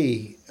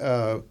day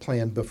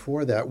planned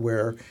before that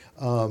where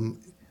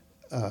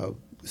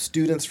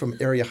students from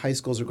area high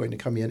schools are going to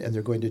come in, and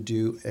they're going to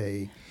do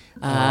a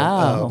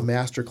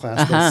master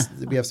class.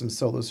 We have some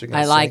solos.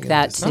 I like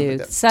that too.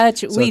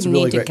 We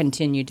need to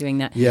continue doing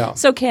that. Yeah.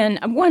 So Ken,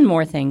 one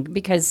more thing,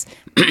 because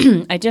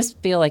I just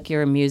feel like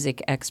you're a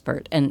music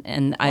expert,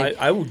 and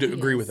I would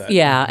agree with that.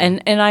 Yeah,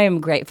 and I am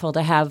grateful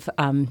to have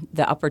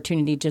the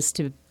opportunity just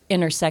to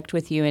intersect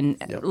with you in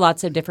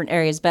lots of different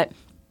areas, but.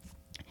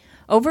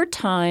 Over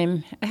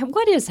time,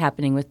 what is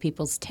happening with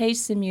people's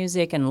tastes in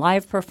music and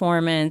live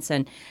performance?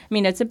 And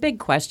it's a big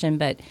question,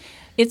 but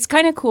it's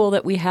kind of cool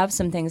that we have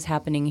some things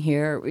happening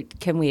here.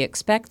 Can we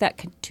expect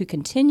that to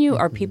continue?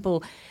 Mm-hmm. Are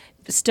people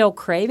still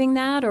craving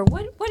that? Or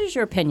what is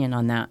your opinion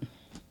on that?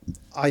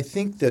 I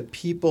think that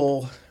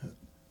COVID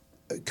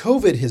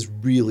has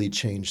really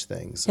changed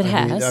things. It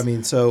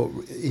has. So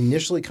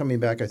initially coming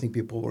back, I think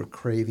people were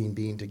craving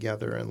being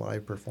together and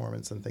live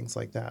performance and things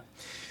like that.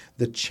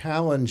 The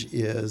challenge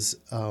is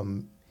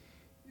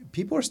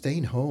people are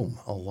staying home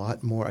a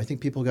lot more. I think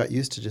people got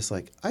used to just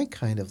I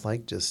kind of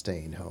like just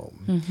staying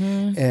home.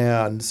 Mm-hmm.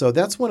 And so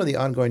that's one of the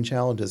ongoing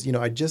challenges.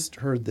 I just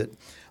heard that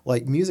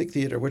Music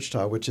Theater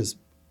Wichita, which is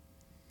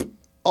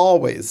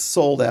always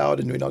sold out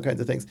and doing all kinds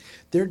of things,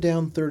 they're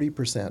down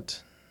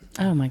 30%.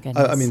 Oh my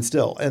goodness! I mean,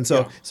 still, and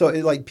so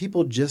like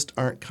people just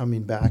aren't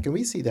coming back, and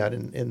we see that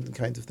in the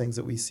kinds of things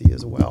that we see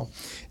as well,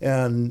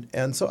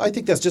 and so I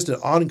think that's just an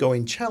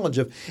ongoing challenge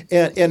and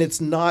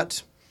it's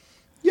not,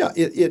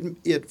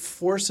 it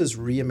forces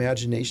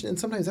reimagination, and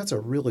sometimes that's a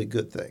really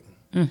good thing.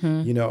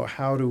 You know,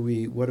 what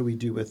do we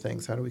do with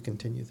things? How do we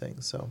continue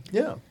things? So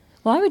yeah.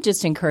 Well, I would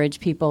just encourage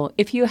people,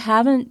 if you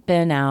haven't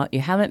been out,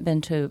 you haven't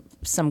been to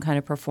some kind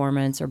of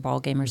performance or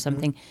ball game or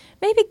something,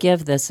 maybe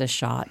give this a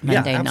shot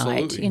Monday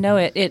night. You know,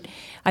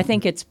 I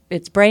think it's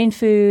brain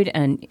food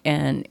and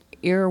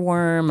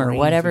earworm or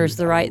whatever's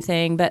the right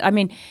thing. But I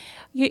mean,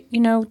 you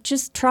know,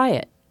 just try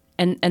it.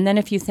 And then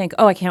if you think,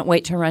 oh, I can't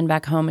wait to run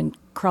back home and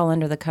crawl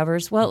under the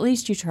covers, well, at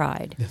least you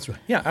tried. That's right.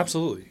 Yeah,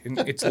 absolutely. And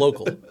it's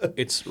local.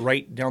 It's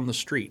right down the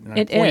street. And I'm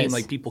It pointing is.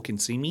 like people can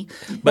see me,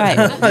 but,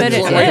 Right, but it's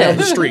it right down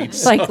the is. street.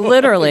 It's like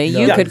literally,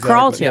 you Yeah, could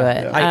crawl exactly. to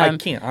Yeah, it. yeah. I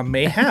can't. I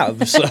may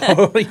have. So,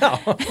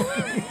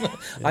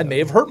 I may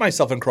have hurt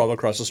myself and crawled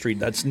across the street.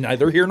 That's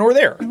neither here nor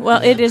there.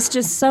 Well, it is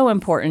just so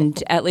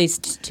important, at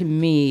least to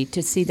me,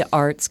 to see the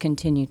arts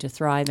continue to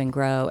thrive and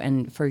grow.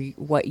 And for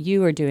what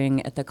you are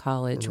doing at the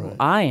college,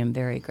 I am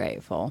very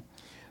grateful.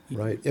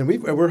 Right, and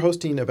we're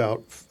hosting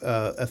about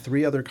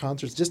 3 other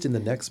concerts just in the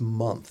next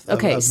month of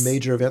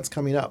major events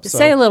coming up. So,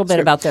 say a little bit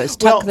about those.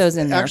 Tuck those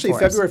in there actually,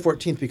 for us. February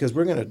 14th, because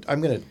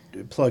I'm gonna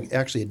plug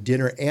actually a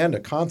dinner and a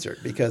concert,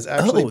 because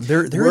actually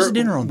there is a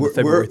dinner on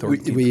February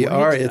 14th. We Where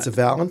are. is It's a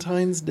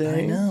Valentine's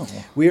Day. I know.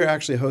 We are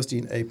actually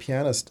hosting a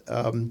pianist.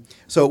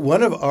 So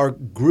one of our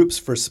groups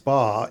for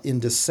SPA in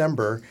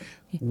December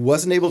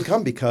wasn't able to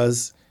come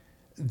because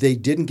they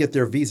didn't get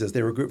their visas.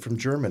 They were a group from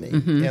Germany,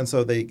 and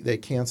so they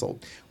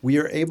canceled. We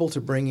are able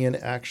to bring in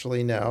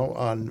actually now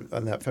on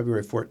that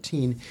February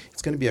 14.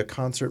 It's going to be a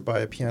concert by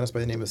a pianist by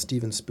the name of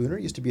Stephen Spooner.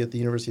 Used to be at the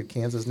University of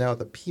Kansas, now at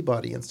the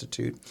Peabody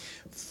Institute.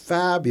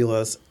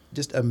 Fabulous,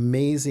 just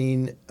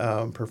amazing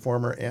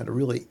performer and a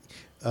really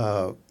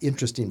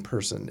interesting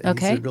person. And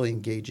Okay. he's really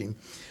engaging.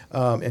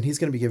 And he's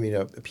going to be giving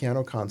a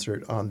piano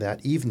concert on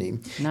that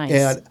evening. Nice.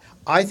 And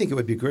I think it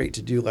would be great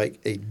to do like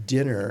a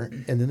dinner,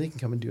 and then they can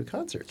come and do a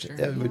concert. Sure.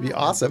 That would be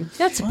awesome.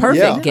 That's a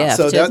perfect gift,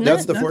 So isn't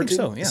that's it? the I think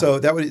 14th.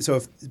 so, yeah. So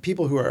if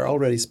people who are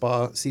already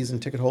SPA season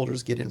ticket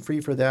holders get in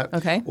free for that,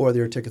 Okay. or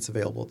there are tickets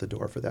available at the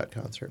door for that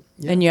concert.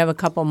 Yeah. And you have a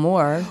couple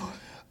more.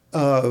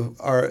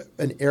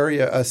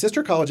 A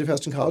sister college of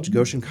Heston College,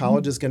 Goshen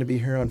College, is going to be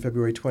here on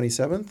February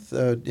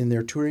 27th in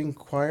their touring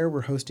choir.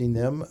 We're hosting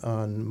them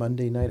on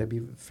Monday night, I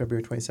believe,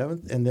 February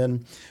 27th. And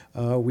then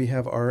we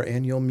have our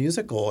annual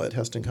musical at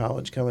Heston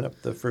College coming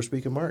up the first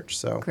week of March.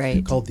 So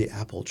Great. Called The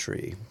Apple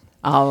Tree.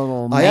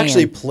 Oh, man. I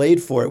actually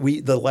played for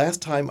it. The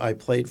last time I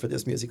played for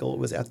this musical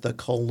was at the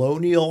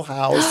Colonial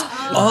House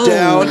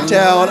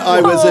downtown.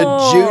 I was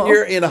a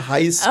junior in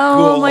high school.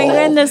 Oh, my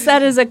goodness.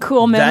 That is a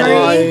cool memory.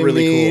 That is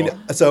really cool.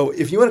 So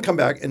if you want to come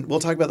back, and we'll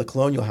talk about the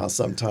Colonial House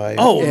sometime.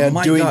 Oh, and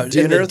my doing God.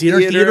 dinner, And the dinner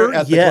theater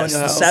at the yes. Colonial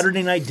The House.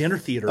 Saturday night dinner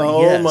theater.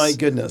 Oh, yes. my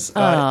goodness.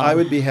 I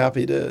would be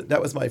happy to.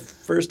 That was my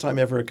first time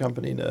ever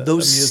accompanying a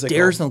Those musical.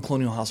 stairs in the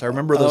Colonial House. I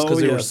remember those because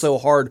they were yes. so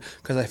hard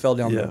because I fell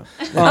down them.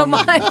 Oh,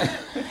 my.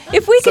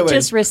 If we could So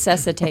just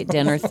resuscitate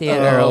dinner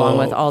theater along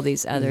with all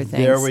these other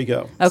things. There we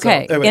go.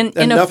 Okay. So, anyway,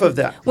 enough of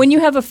that. When you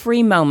have a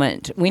free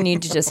moment, we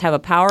need to just have a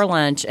power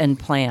lunch and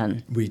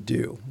plan. We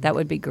do. That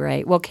would be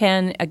great. Well,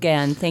 Ken,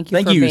 again, thank you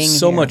Thank for you being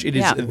so here. much. It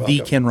is Yeah. the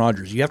welcome. Ken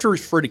Rodgers. You have to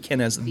refer to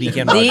Ken as the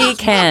Ken Rodgers. The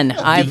Ken. I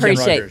The Ken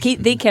appreciate Rodgers.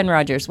 The Ken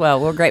Rodgers.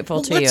 Well, we're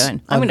grateful to you. And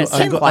I'm going to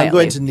sit quietly. I'm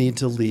going to need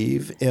to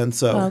leave, and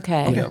so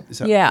Okay.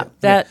 so, yeah.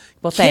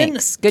 Well,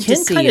 thanks. Good to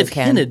see kind you, of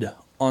Ken. hinted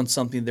on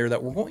something there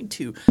that we're going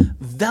to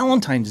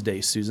Valentine's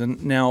Day, Susan.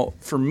 Now,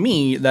 for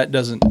me, that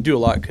doesn't do a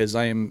lot because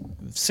I am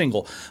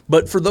single.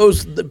 But for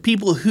the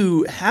people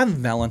who have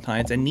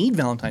Valentines and need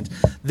Valentines,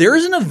 there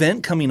is an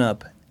event coming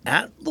up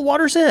at the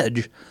Water's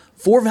Edge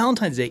for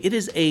Valentine's Day. It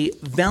is a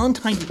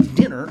Valentine's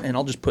dinner, and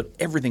I'll just put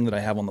everything that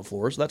I have on the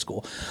floor, so that's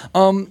cool.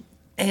 And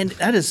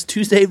that is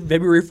Tuesday,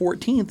 February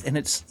 14th, and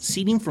it's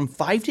seating from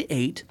 5 to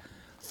 8,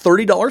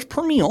 $30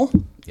 per meal.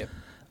 Yep.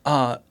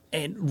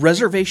 And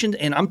reservations,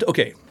 and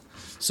okay.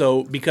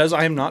 So because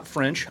I am not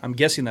French, I'm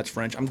guessing that's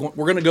French. We're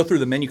going to go through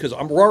the menu because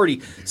we're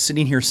already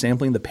sitting here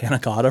sampling the panna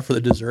cotta for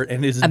the dessert,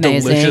 and it is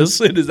Amazing. delicious.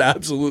 It is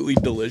absolutely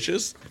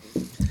delicious.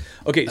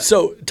 Okay,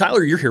 so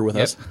Tyler, you're here with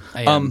us.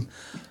 I am.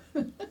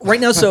 Right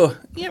now. So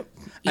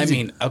I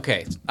mean,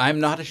 okay, I'm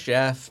not a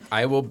chef.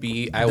 Let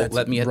me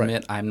admit,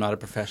 right. I'm not a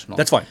professional.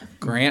 That's fine.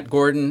 Grant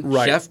Gordon,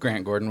 Right. Chef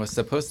Grant Gordon, was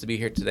supposed to be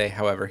here today.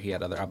 However, he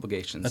had other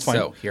obligations. That's fine.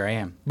 So here I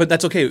am. But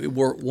that's okay.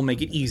 We'll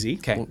make it easy.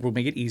 Okay. We'll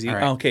make it easy. All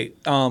right. Okay.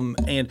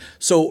 And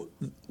so,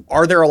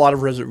 are there a lot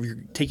of you're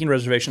taking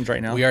reservations right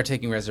now? We are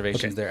taking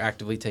reservations. Okay. They're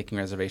actively taking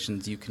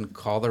reservations. You can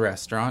call the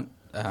restaurant,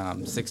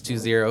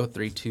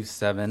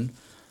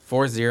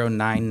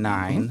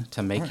 620-327-4099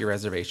 to make your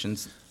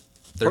reservations.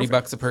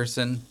 $30 a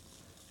person.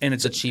 And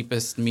it's The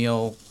cheapest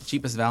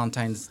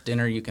Valentine's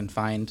dinner you can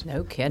find.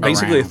 No kidding.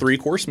 basically a around.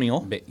 3-course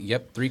meal.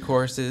 Yep, 3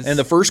 courses. And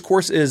the first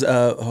course is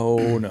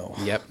oh no.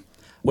 Yep.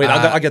 Wait,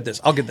 I'll get this.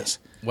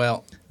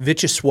 Well,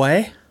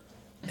 Vichyssoise?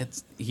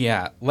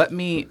 let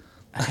me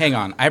Hang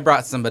on. I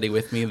brought somebody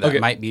with me that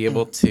might be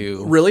able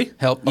to Really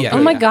help. Yeah.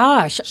 Oh my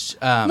gosh!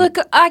 Look,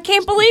 I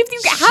can't believe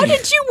you. How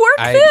did you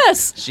work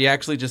this? She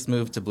actually just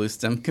moved to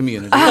Bluestem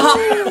Communities.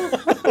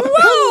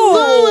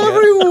 Hello,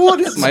 everyone.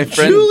 It's my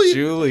friend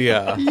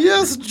Julia.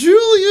 Yes,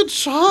 Julia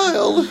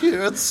Child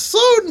here. It's so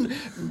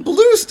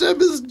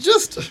Bluestem is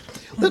just.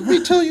 Let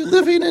me tell you,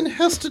 living in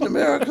Heston,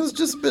 America has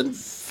just been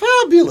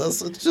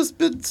fabulous. It's just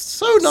been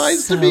so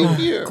nice to be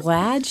here.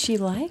 Glad she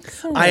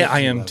likes it.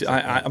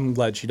 I'm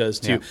glad she does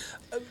too. Yeah.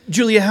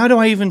 Julia, how do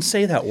I even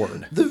say that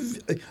word?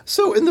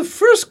 So in the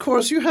first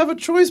course, you have a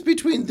choice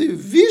between the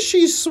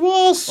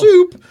vichyssoise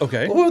soup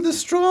or the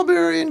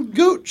strawberry and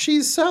goat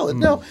cheese salad.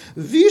 Now,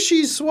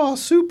 vichyssoise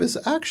soup is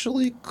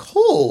actually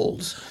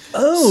cold.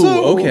 Oh,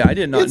 so okay. I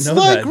did not know that. It's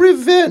like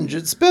revenge.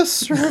 It's best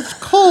served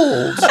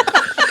cold.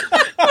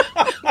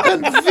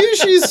 And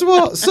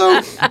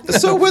vichyssoise.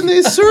 So when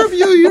they serve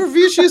you your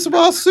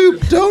vichyssoise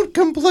soup, don't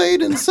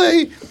complain and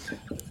say,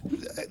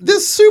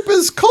 this soup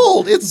is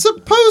cold. It's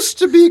supposed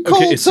to be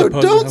cold,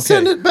 don't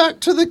send it back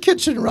to the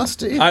kitchen,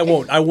 Rusty. I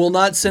won't. I will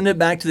not send it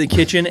back to the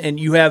kitchen. And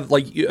you have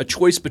like a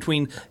choice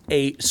between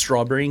a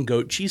strawberry and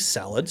goat cheese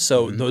salad.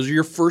 So those are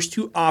your first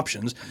two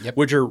options,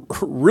 which are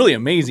really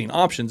amazing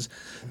options.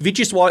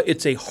 Vichyssoise,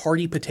 it's a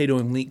hearty potato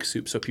and leek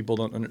soup, so people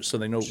don't so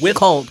they know with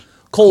cold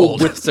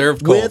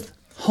served cold with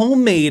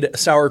homemade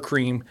sour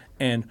cream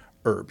and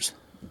herbs.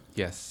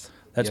 Yes.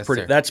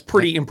 That's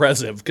pretty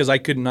impressive because I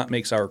could not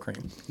make sour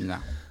cream. No.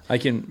 I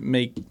can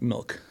make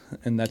milk,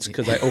 and that's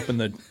because I open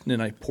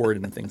and I pour it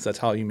into things. That's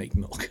how you make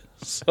milk.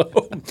 So,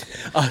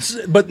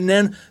 but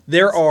then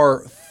there are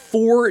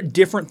 4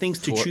 different things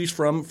to choose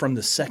from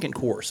the second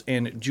course.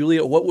 And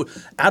Julia,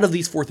 out of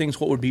these 4 things,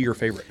 what would be your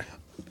favorite?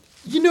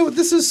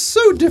 This is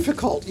so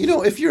difficult.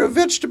 If you're a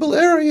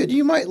vegetarian,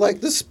 you might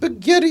like the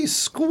spaghetti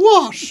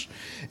squash.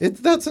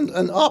 That's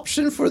an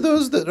option for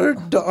those that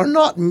are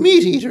not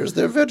meat eaters.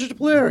 They're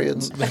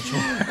vegetarians.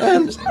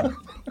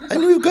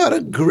 And we've got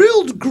a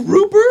grilled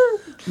grouper.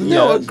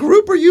 No, a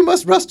grouper,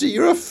 Rusty,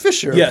 you're a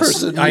fisher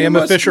person. Yes, I am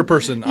a fisher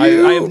person. I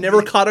have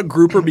never caught a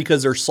grouper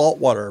because they're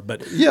saltwater,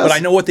 but I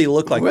know what they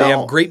look like. They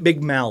have great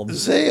big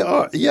mouths. They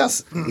are,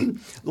 yes,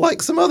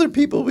 like some other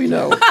people we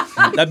know.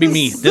 That'd be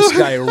me. This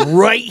guy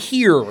right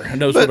here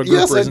knows what a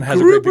grouper is and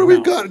has a great big mouth.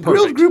 We've got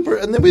grilled grouper,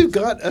 and then we've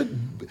got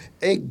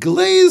a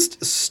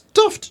glazed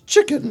stuffed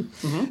chicken.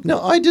 Mm-hmm.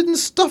 Now, I didn't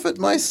stuff it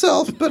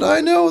myself, but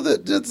I know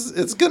that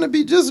it's going to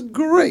be just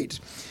great.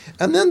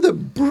 And then the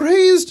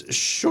braised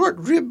short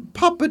rib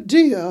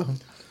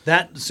papadilla.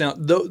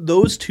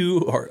 Those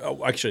two are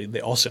actually they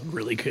all sound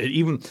really good.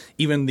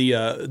 Even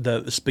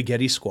the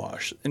spaghetti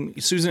squash.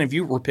 And Susan, if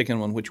you were picking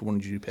one, which one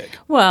did you pick?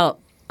 Well,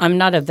 I'm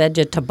not a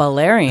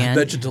vegetarian.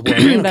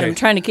 Vegetarian, but I'm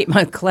trying to keep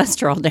my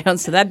cholesterol down,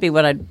 so that'd be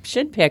what I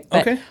should pick.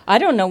 But I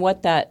don't know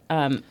what that.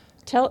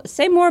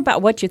 Say more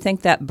about what you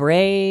think that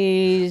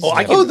braised.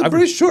 The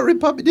braised short rib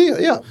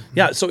papadilla, yeah.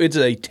 Yeah, so it's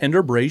a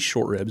tender braised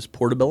short ribs,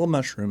 portobello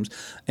mushrooms,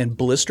 and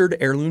blistered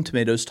heirloom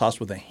tomatoes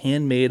tossed with a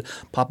handmade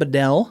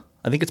pappardelle.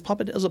 I think it's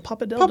pappardelle. Is it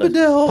pappardelle?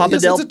 Pappardelle.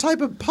 Yes, it's a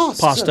type of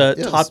pasta.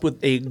 Topped with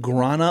a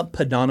grana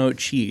padano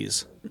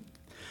cheese.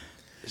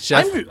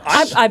 Chef,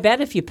 I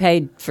bet if you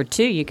paid for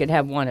 2, you could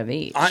have one of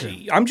each.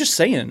 I'm just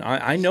saying.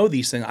 I know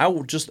these things. I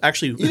will just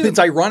actually. It's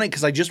ironic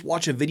because I just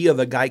watched a video of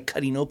a guy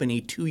cutting open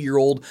a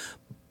 2-year-old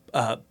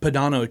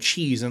Padano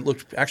cheese, and it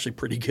looked actually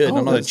pretty good.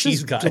 I'm not a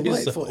cheese guy.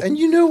 Delightful. So. And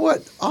you know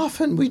what?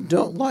 Often we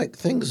don't like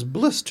things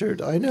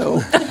blistered. I know.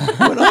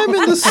 When I'm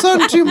in the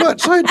sun too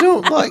much, I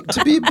don't like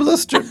to be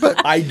blistered.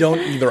 But I don't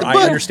either.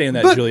 I understand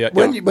that, Julia.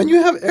 When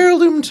you have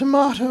heirloom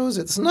tomatoes,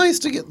 it's nice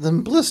to get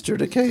them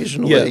blistered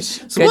occasionally.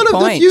 Yes. It's one of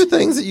the few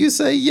things that you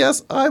say,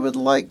 yes, I would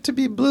like to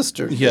be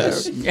blistered.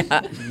 Yes.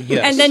 Yeah.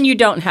 Yes. And then you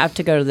don't have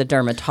to go to the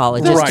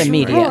dermatologist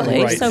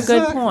immediately. Right. So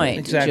good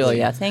point,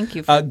 Julia. Thank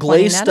you for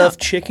glazed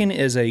stuffed chicken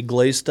is a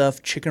glazed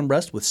stuffed chicken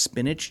breast with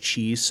spinach,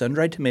 cheese,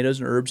 sun-dried tomatoes,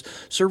 and herbs,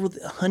 served with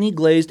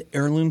honey-glazed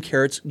heirloom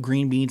carrots,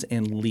 green beans,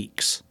 and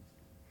leeks.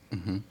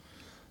 Mm-hmm.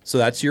 So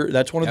that's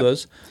one of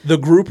those. The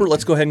grouper,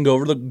 let's go ahead and go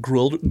over the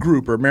grilled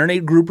grouper.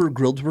 Marinated grouper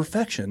grilled to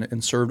perfection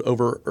and served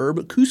over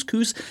herb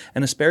couscous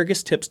and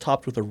asparagus tips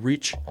topped with a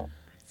rich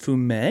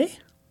fumet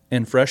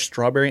and fresh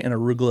strawberry and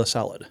arugula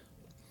salad.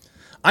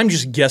 I'm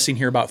just guessing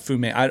here about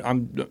fumet.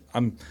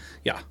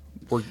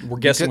 We're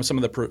guessing with some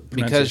of the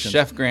pronunciation. Because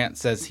Chef Grant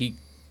says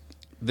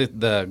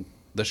the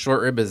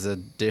short rib is a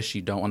dish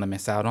you don't want to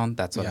miss out on.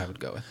 That's what I would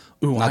go with.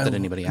 Ooh, Not that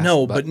anybody asked.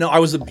 I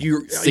was a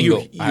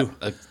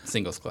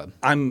singles club.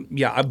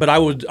 But I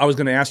was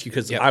going to ask you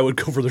because I would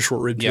go for the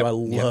short rib too. I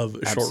love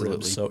short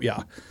ribs. So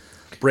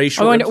braised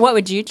short ribs. What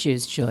would you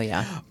choose,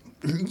 Julia?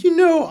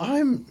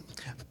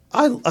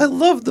 I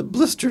love the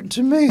blistered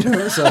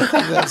tomatoes. I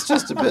think that's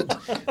just a bit.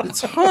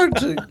 It's hard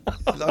to.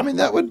 I mean,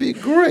 that would be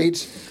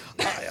great.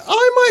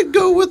 I might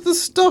go with the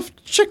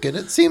stuffed chicken.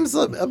 It seems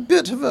a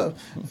bit of a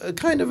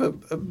kind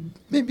of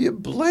maybe a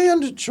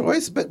bland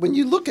choice, but when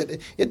you look at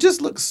it, it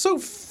just looks so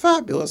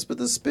fabulous with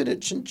the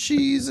spinach and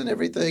cheese and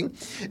everything.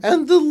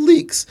 And the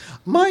leeks.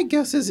 My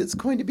guess is it's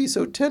going to be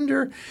so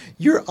tender,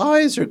 your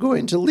eyes are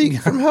going to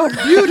leak from how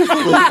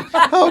beautiful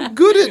how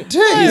good it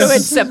tastes. I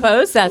would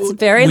suppose that's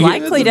very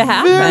likely to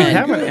happen. We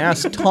haven't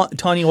asked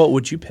Tanya, what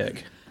would you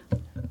pick?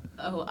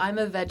 Oh, I'm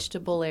a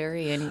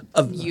vegetarian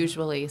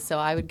usually, so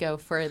I would go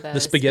for the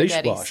spaghetti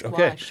squash.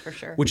 Okay, for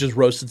sure. Which is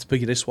roasted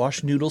spaghetti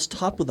squash noodles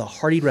topped with a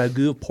hearty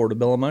ragu of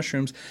portobello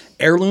mushrooms,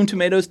 heirloom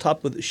tomatoes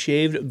topped with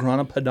shaved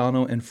grana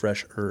padano and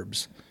fresh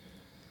herbs.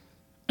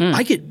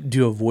 I could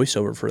do a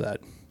voiceover for that.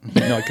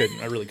 No, I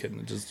couldn't. I really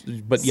couldn't.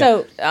 But yeah.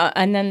 So,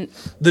 and then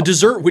the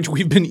dessert, which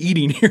we've been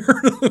eating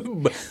here.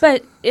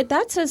 but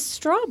that's a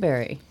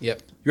strawberry.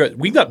 Yep. You're right.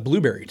 We've got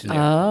blueberry today.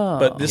 Oh.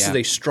 But this is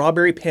a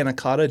strawberry panna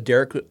cotta,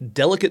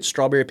 delicate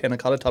strawberry panna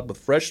cotta topped with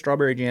fresh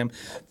strawberry jam,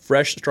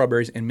 fresh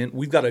strawberries, and mint.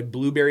 We've got a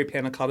blueberry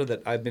panna cotta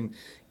that I've been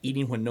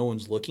eating when no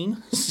one's looking.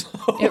 So.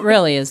 It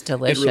really is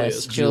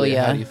delicious,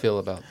 Julia. How do you feel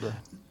about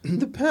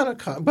the panna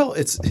cotta? Well,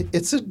 it's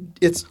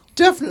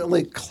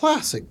definitely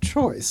classic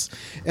choice,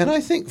 and I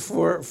think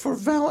for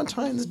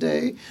Valentine's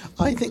Day,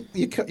 I think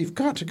you've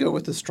got to go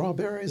with the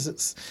strawberries.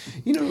 It's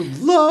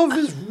love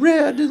is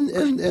red,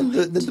 and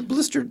the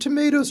blistered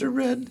tomatoes are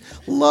red.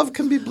 Love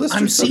can be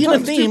blistered. I'm seeing a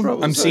theme.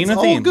 It's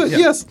all good. Yep.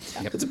 Yes,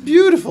 it's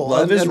beautiful.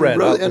 Love is red,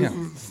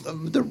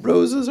 the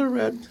roses are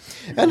red.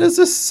 And as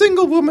a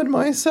single woman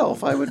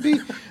myself, I would be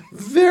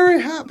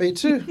very happy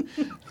to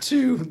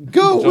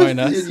go join with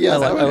us.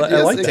 Yes, I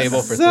like that.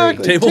 Table for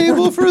three.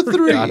 Table for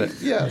three. Got it.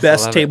 Yes.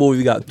 Best table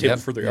we've got. Table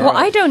for three. Well,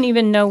 I don't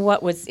even know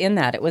what was in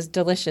that. It was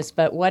delicious,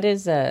 but what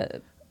is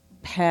a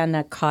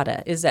panna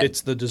cotta? Is that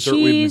it's the dessert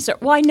cheese?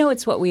 Well, I know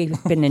it's what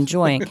we've been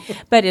enjoying,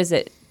 but is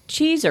it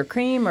cheese or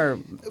cream or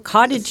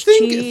cottage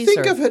cheese?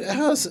 Think of it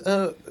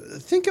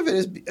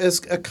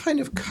as a kind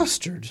of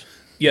custard.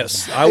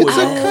 Yes, I would. It's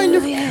a kind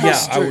of custard.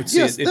 Yeah, I would say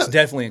yes, it's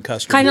definitely a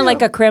custard. Kind of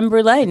like a creme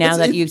brulee. Now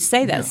that you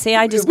say that, see,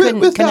 I just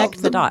couldn't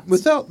connect the dots.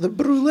 Without the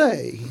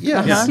brulee,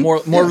 yes. Yeah, more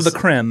of the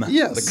creme.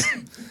 Yes.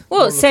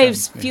 Well, it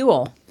saves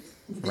fuel.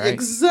 Right.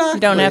 Exactly. You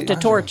don't have to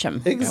torch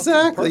them.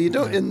 Exactly. You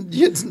don't. And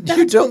you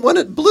don't want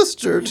it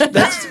blistered.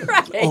 That's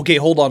right. Okay,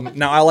 hold on.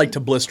 Now, I like to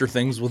blister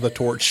things with a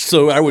torch,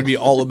 so I would be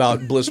all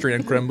about blistering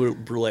and creme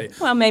brulee.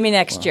 Well, maybe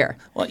next year.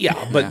 Well,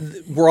 yeah, but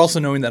we're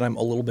also knowing that I'm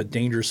a little bit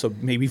dangerous, so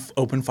maybe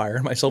open fire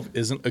on myself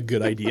isn't a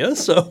good idea,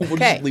 so we'll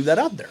just leave that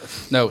out there.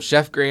 No,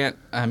 Chef Grant,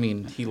 I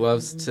mean, he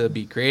loves to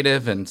be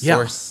creative and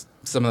source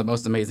some of the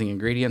most amazing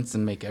ingredients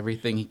and make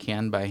everything he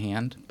can by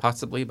hand,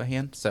 possibly by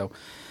hand. So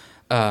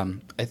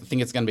I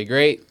think it's going to be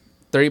great.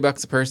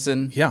 $30 a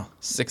person. Yeah.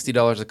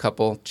 $60 a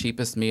couple.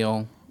 Cheapest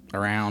meal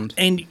around.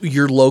 And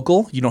you're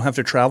local. You don't have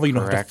to travel. You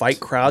don't have to Correct. fight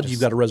crowds.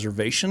 You've got a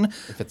reservation.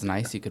 If it's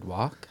nice, you could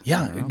walk.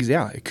 Yeah,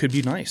 it could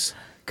be nice.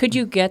 Could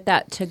you get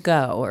that to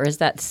go, or is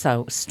that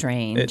so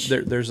strange?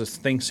 There's a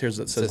thing here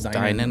that says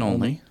dine in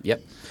only.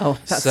 Yep. Oh,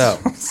 that's, So-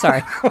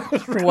 sorry.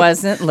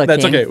 Wasn't looking.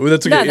 That's okay.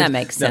 That's okay. No, that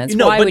makes sense.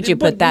 No, Why but- would you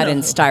but put that no. in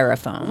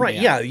styrofoam? Right.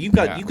 Yeah. You've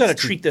got to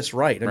treat this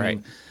right. I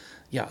mean,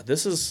 yeah.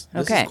 This is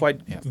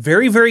quite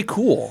very, very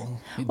cool.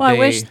 Well, I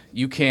wish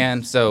you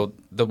can. So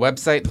the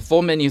website, the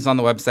full menu's on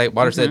the website,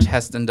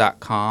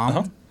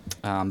 watersedgeheston.com.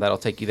 That'll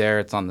take you there.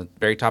 It's on the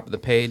very top of the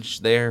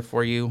page there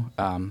for you.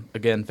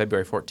 Again,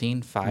 February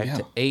 14, 5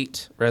 to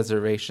 8.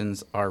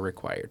 Reservations are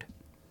required.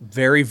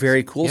 Very,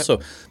 very cool. Yep. So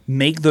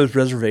make those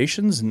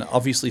reservations. And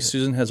obviously,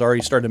 Susan has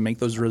already started to make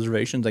those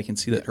reservations. I can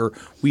see that her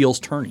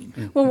wheel's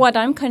turning. Well, what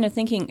I'm kind of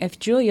thinking, if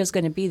Julia's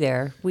going to be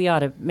there, we ought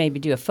to maybe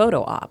do a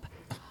photo op.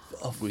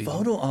 A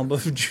photo album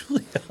of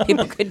Julia.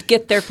 People could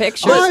get their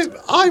pictures.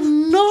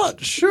 I'm not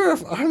sure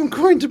if I'm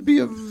going to be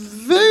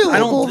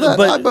available.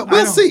 But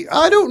we'll see.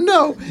 I don't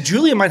know.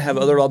 Julia might have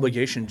other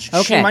obligations. She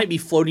Okay. might be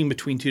floating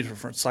between two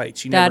different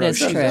sites. You That never know. is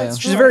true.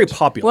 She's very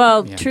popular.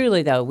 Well,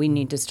 truly, though, we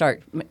need to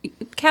start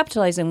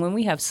capitalizing when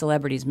we have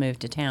celebrities move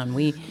to town.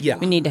 We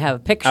need to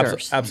have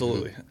pictures.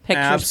 Absolutely.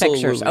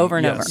 Pictures over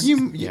and over.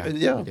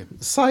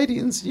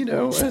 Sightings,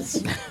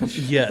 it's-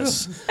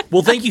 Yes.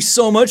 Well, thank you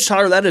so much,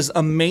 Tyler. That is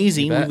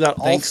amazing. We've got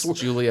Thanks,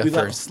 Julia,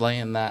 for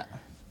slaying that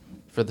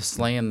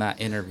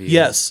interview.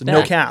 Yes,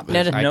 no cap.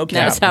 No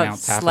cap. That's how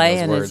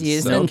slaying is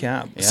used. No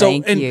cap. Yeah.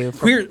 So, Thank you.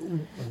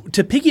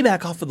 To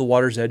piggyback off of the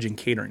Water's Edge and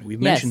catering,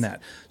 we've mentioned that.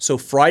 So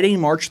Friday,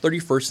 March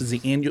 31st is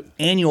the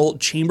annual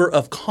Chamber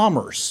of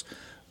Commerce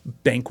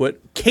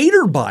banquet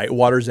catered by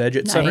Water's Edge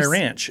at Sunray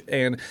Ranch.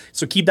 And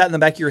so keep that in the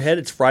back of your head.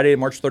 It's Friday,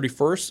 March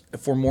 31st.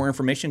 For more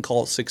information,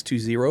 call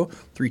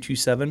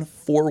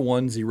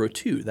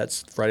 620-327-4102.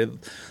 That's Friday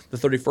the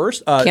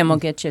 31st. Kim will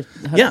get you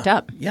hooked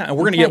up. Yeah, and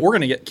we're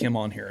gonna get Kim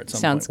on here at some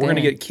Sounds point. We're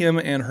gonna good. get Kim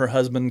and her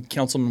husband,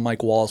 Councilman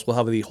Mike Wallace. We'll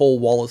have the whole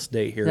Wallace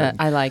Day here.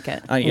 I like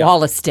it. Yeah.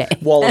 Wallace Day.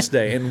 Wallace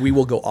Day, and we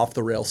will go off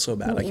the rails so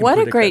bad. I can What a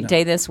predict great that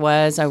day this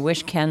was. I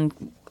wish Ken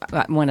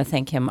I want to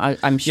thank him.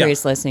 I'm sure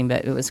he's listening,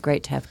 but it was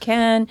great to have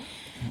Ken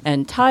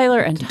and Tyler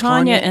and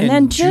Tonya, and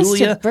then just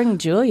to bring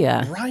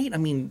Julia. Right. I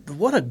mean,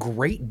 what a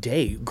great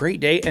day. Great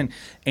day.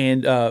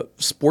 And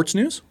sports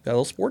news. Got a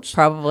little sports?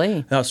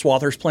 Probably.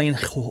 Swather's playing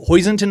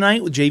Hoysen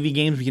tonight with JV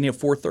games beginning at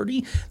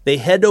 4:30. They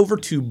head over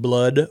to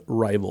Blood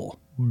Rival,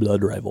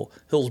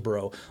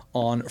 Hillsboro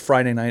on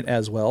Friday night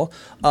as well.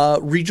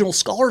 Regional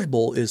Scholars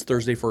Bowl is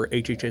Thursday for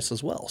HHS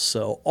as well.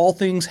 So all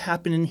things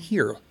happening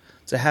here.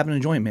 It's a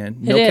happening joint, man.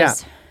 No cap.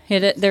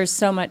 There's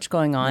so much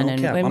going on,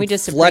 and we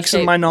just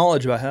flexing my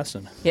knowledge about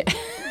Heston. Yeah.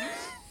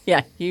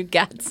 Yeah, you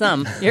got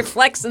some. You're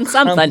flexing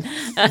something.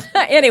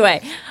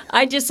 Anyway,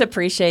 I just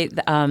appreciate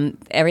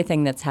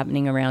everything that's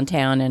happening around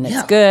town, and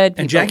it's good.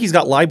 And Jackie's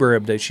got library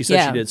updates. She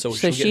said she did, so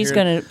she's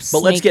going to But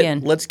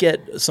let's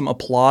get some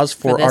applause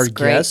for our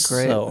guests.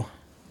 Group. So.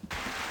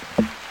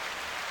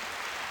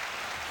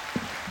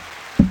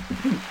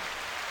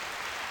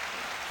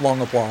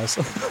 Long applause.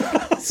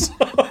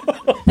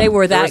 They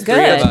were that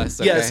good. 3 of us,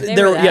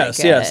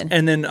 okay. Yes.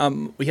 And then,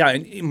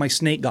 my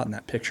snake got in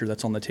that picture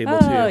that's on the table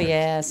too. Oh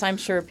yes, I'm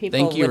sure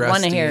people would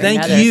want to hear.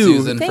 Thank another. you,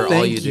 Susan, for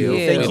all you do.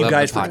 Thank you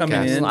guys for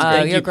coming in.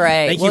 Oh, you're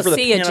great. Thank you for the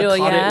see you, panna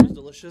Julia. cotta. It was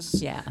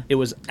delicious. Yeah, it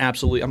was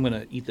absolutely. I'm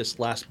gonna eat this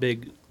last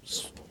big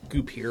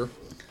scoop here.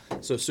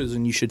 So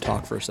Susan, you should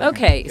talk for a second.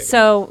 Okay,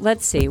 so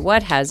let's see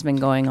what has been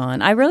going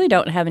on. I really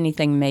don't have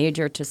anything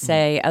major to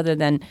say other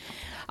than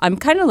I'm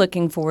kind of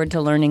looking forward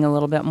to learning a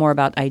little bit more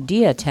about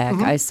Idea Tech.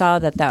 I saw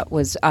that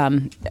was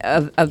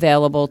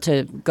available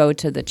to go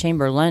to the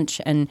chamber lunch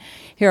and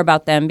hear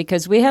about them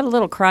because we had a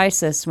little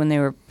crisis when they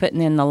were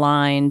putting in the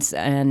lines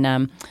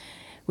and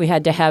we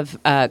had to have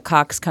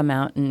Cox come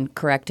out and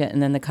correct it,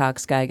 and then the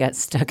Cox guy got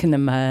stuck in the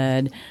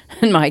mud,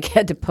 and Mike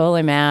had to pull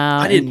him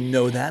out. I didn't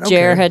know that.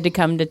 Jer had to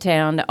come to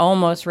town to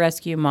almost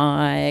rescue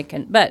Mike,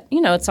 but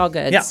it's all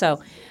good. Yeah. So,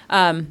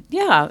 I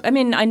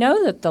mean, I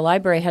know that the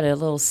library had a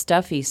little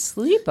stuffy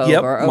sleepover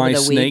over my the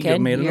snake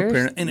weekend. made an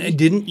appearance, and it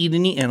didn't eat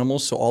any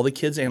animals, so all the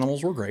kids'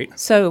 animals were great.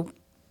 So.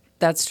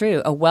 That's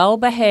true. A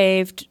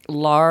well-behaved,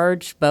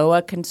 large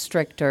boa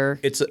constrictor.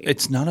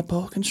 It's not a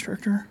boa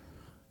constrictor.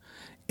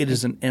 It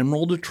is an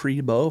emerald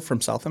tree boa from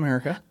South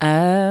America.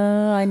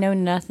 Oh, I know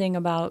nothing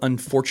about.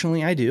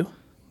 Unfortunately, I do.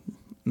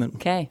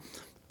 Okay.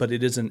 But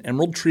it is an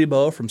emerald tree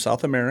boa from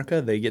South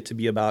America. They get to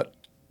be about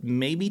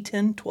maybe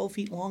 10, 12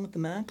 feet long at the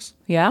max.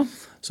 Yeah.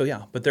 So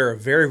yeah, but they're a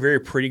very, very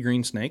pretty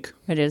green snake.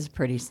 It is a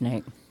pretty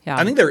snake. Yeah.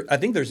 I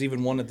think there's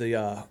even one at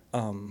the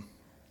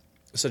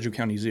Sedgwick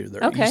County Zoo.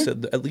 Okay.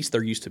 At least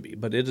there used to be,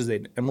 but it is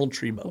an emerald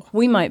tree boa.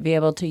 We might be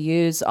able to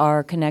use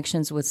our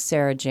connections with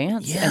Sarah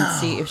Jantz and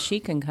see if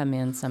she can come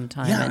in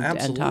sometime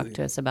and talk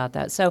to us about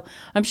that. So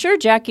I'm sure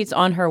Jackie's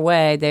on her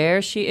way.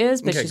 There she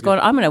is, but she's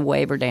going. I'm going to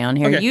wave her down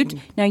here. Okay.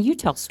 Now you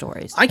tell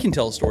stories. I can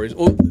tell stories.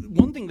 Well,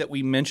 one thing that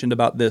we mentioned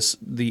about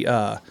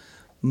the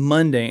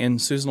Monday, and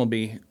Susan will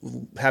be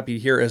happy to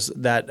hear, is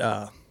that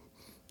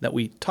that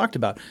we talked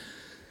about.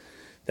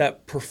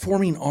 That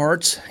performing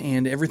arts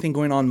and everything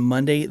going on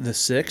Monday the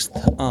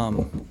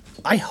 6th,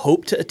 I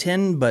hope to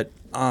attend, but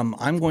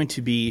I'm going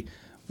to be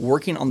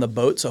working on the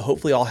boat, so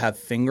hopefully I'll have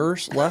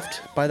fingers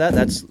left by that.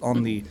 That's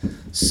on the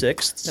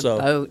 6th.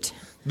 Boat.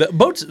 The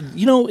boats,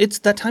 it's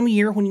that time of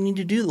year when you need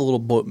to do the little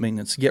boat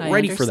maintenance. Get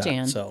ready for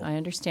that. So. I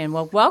understand.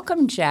 Well,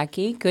 welcome,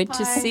 Jackie. Good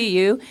to see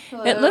you.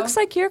 Hello. It looks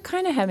like you're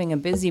kind of having a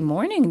busy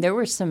morning. There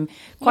were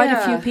quite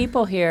a few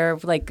people here,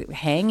 like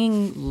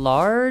hanging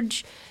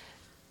large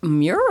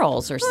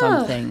murals or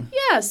something.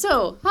 Yeah,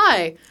 so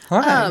hi.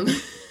 Hi.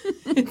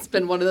 It's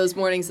been one of those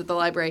mornings at the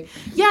library.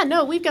 Yeah,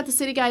 no, we've got the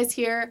city guys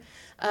here,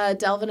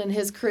 Delvin and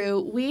his crew.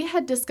 We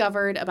had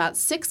discovered about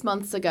 6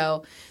 months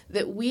ago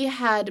that we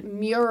had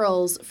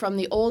murals from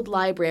the old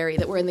library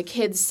that were in the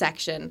kids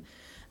section.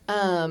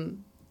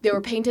 They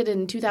were painted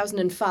in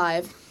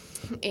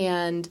 2005,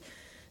 and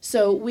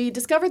so we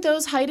discovered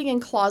those hiding in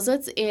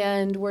closets,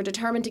 and we're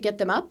determined to get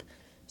them up.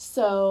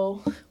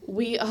 So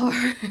we are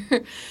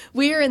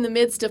in the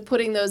midst of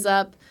putting those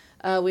up.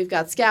 We've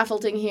got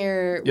scaffolding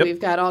here. Yep.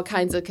 We've got all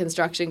kinds of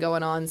construction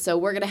going on. So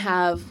we're going to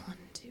have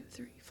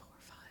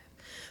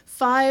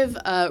 5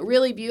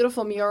 really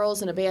beautiful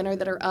murals and a banner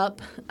that are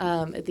up.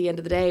 At the end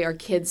of the day, our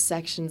kids'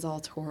 section's all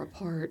tore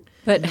apart.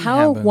 But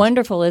how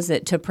wonderful is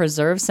it to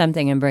preserve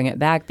something and bring it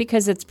back?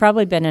 Because it's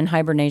probably been in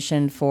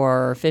hibernation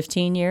for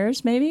 15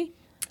 years, maybe?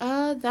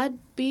 That'd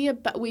be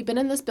about, we've been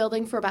in this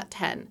building for about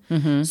 10.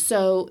 Mm-hmm.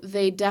 So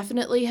they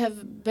definitely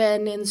have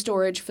been in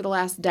storage for the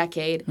last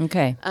decade.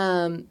 Okay.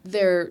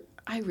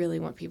 I really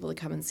want people to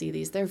come and see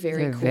these. They're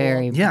very cool.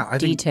 Very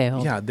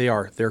detailed. Yeah, they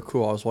are. They're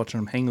cool. I was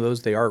watching them hang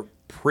those. They are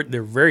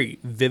they're very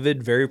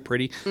vivid, very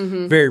pretty,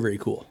 very, very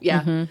cool.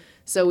 Yeah. Mm-hmm.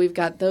 So we've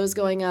got those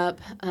going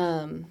up.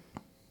 The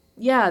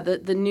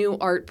new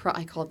art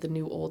I call it the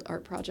new old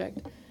art project.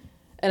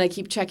 And I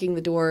keep checking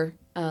the door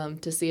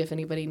to see if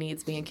anybody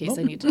needs me in case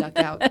I need to duck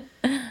out.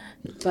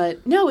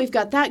 But no, we've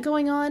got that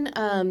going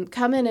on.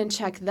 Come in and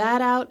check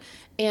that out.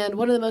 And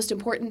one of the most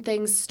important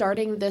things,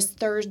 starting this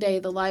Thursday,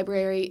 the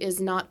library is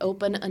not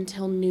open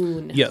until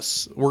noon.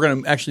 Yes. We're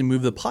going to actually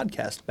move the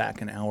podcast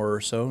back an hour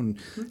or so and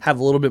have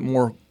a little bit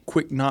more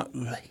quick, not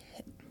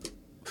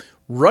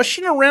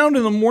rushing around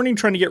in the morning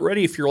trying to get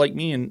ready if you're like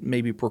me and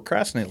maybe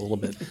procrastinate a little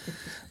bit.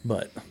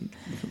 But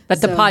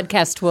the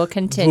podcast will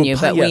continue.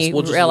 But we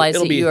realize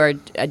that you are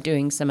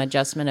doing some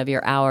adjustment of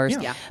your hours.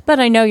 Yeah. But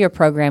I know your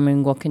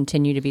programming will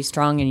continue to be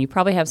strong, and you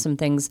probably have some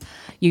things.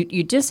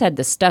 You just had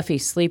the Stuffy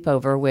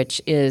sleepover,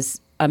 which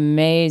is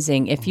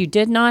amazing. If you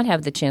did not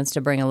have the chance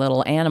to bring a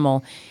little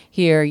animal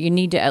here, you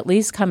need to at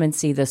least come and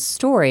see the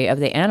story of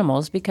the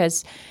animals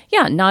because,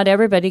 not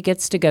everybody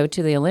gets to go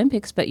to the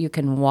Olympics, but you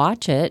can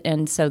watch it.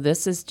 And so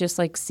this is just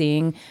like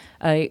seeing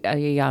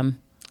a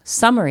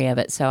summary of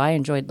it. So I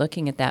enjoyed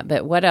looking at that.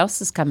 But what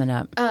else is coming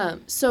up?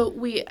 So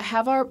we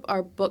have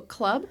our book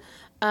club.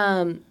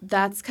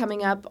 That's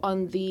coming up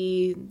on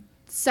the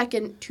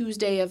second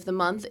Tuesday of the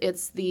month.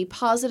 It's the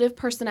Positive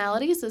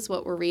Personalities is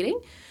what we're reading.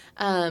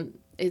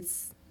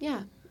 It's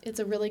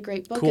a really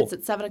great book. Cool. It's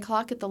at 7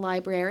 o'clock at the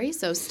library,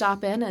 so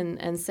stop in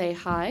and say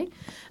hi.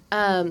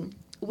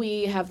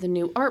 We have the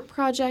new art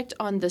project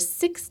on the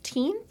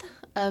 16th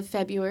of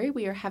February.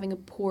 We are having a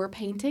pour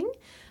painting.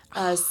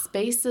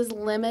 Space is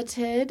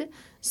limited,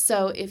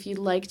 so if you'd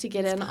like to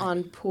get in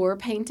on pour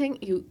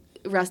painting,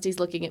 Rusty's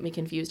looking at me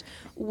confused.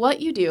 What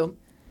you do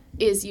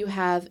is you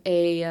have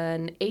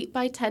an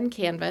 8x10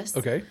 canvas.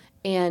 Okay.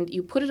 And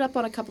you put it up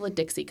on a couple of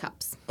Dixie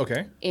cups.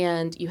 Okay.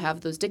 And you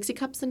have those Dixie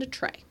cups in a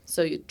tray.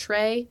 So you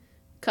tray,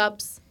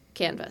 cups,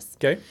 canvas.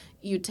 Okay.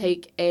 You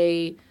take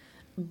a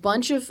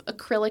bunch of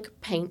acrylic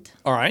paint.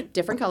 All right.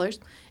 Different colors.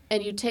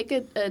 And you take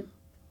a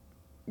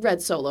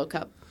red Solo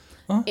cup.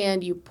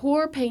 And you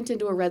pour paint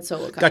into a red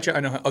Solo cup. Gotcha. I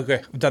know.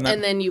 Okay. I've done that.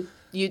 And then you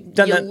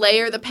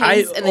layer the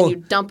paints and then you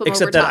dump them over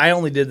top. Except that I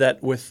only did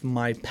that with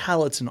my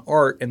palettes and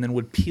art and then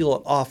would peel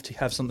it off to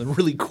have something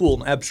really cool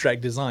and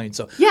abstract design.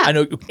 So I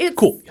know. It's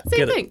cool.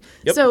 Same thing.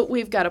 Yep. So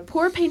we've got a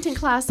pour painting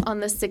class on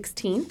the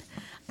 16th.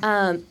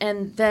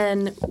 And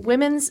then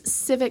Women's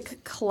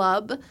Civic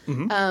Club,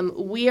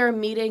 we are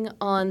meeting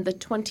on the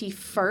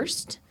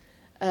 21st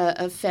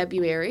of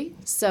February.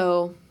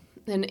 So,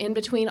 and in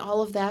between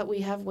all of that,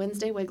 we have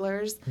Wednesday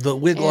Wigglers. The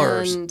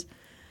Wigglers. And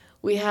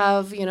we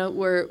have,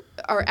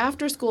 our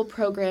after-school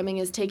programming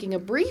is taking a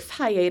brief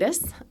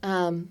hiatus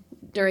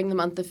during the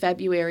month of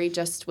February,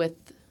 just with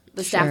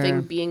the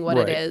staffing being what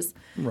it is.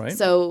 Right.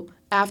 So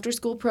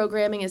after-school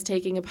programming is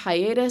taking a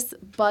hiatus,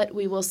 but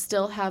we will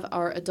still have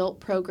our adult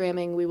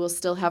programming. We will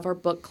still have our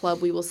book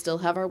club. We will still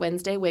have our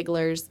Wednesday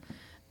Wigglers.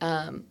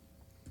 And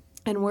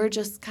we're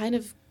just kind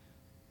of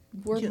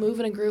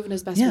moving and grooving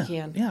as best we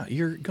can. Yeah,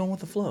 you're going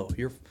with the flow.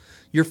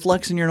 You're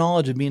flexing your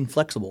knowledge of being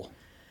flexible.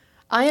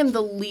 I am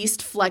the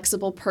least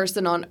flexible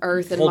person on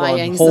earth in my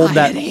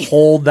anxiety.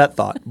 Hold that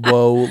thought.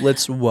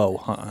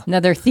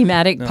 Another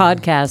thematic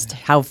podcast.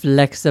 How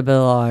flexible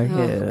are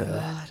you?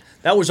 God.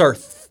 That was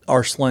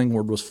our slang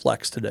word was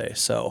flex today.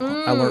 So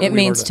I learned it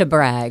means to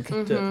brag,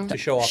 to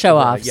show off. Show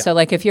off. Yeah. So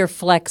like if you're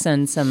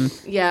flexing some,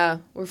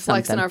 we're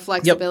flexing our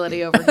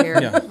flexibility over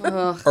here.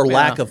 Or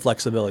lack of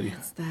flexibility.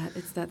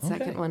 It's that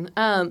second one.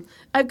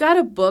 I've got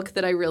a book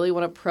that I really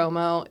want to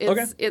promo.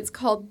 It's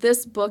called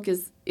 "This Book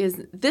is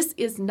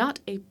Not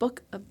a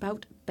Book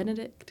About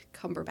Benedict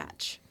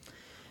Cumberbatch."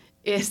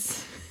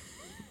 It's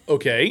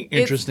okay.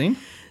 Interesting.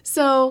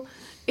 So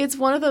it's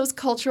one of those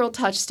cultural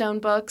touchstone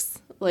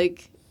books,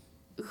 like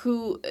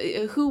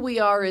who we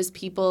are as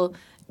people.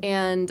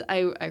 And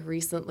I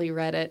recently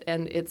read it,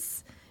 and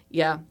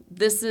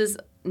this is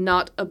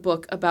not a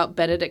book about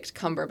Benedict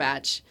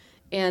Cumberbatch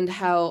and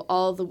how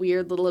all the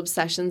weird little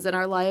obsessions in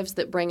our lives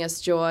that bring us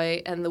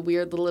joy and the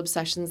weird little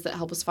obsessions that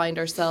help us find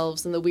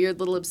ourselves and the weird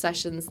little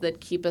obsessions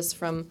that keep us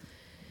from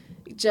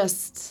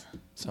just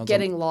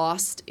getting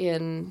lost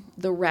in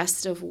the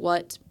rest of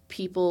what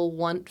people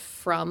want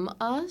from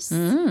us.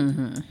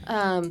 Mm-hmm.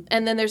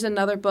 And then there's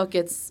another book,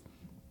 it's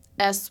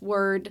S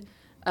word,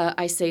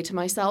 I say to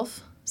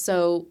myself.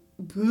 So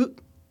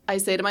I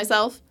say to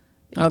myself.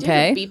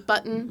 Okay. Beep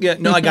button. Yeah,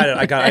 no, I got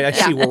it. I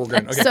see where we're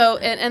going. Okay. So,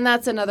 and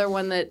that's another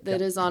one that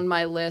is on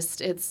my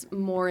list. It's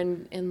more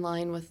in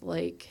line with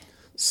like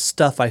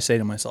stuff I say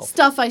to myself.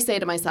 Stuff I say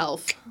to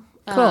myself.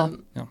 Cool.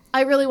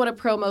 I really want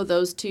to promo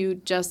those two.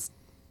 Just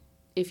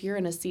if you're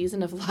in a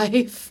season of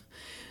life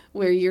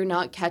where you're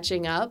not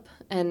catching up,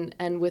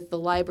 and with the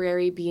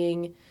library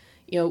being,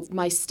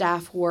 my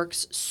staff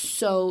works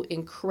so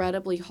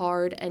incredibly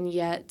hard, and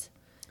yet,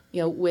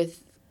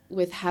 with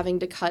having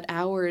to cut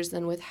hours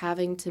and with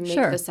having to make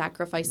the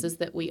sacrifices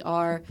that we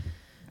are,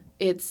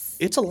 it's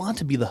a lot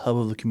to be the hub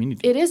of the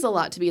community. It is a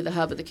lot to be the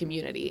hub of the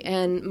community.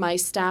 And my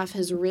staff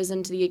has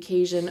risen to the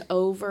occasion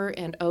over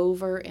and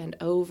over and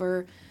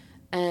over.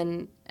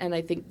 And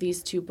I think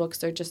these two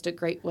books are just a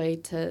great way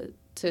to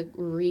to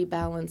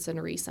rebalance and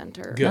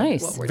recenter. Good.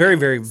 Nice. what we're Very,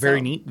 doing.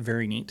 very neat.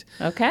 Very neat.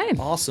 Okay.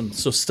 Awesome.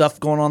 So stuff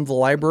going on at the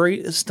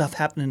library, stuff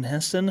happening in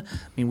Heston. I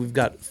mean, we've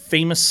got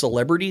famous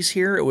celebrities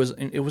here. It was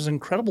an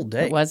incredible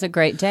day. It was a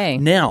great day.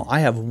 Now, I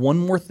have one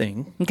more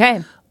thing.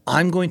 Okay.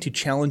 I'm going to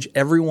challenge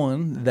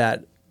everyone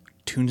that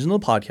tunes into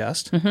the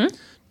podcast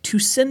to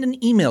send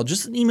an email.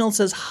 Just an email that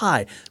says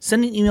hi.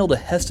 Send an email to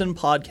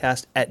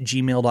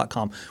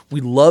hestonpodcast@gmail.com. We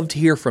love to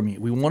hear from you.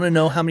 We want to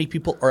know how many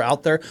people are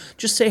out there.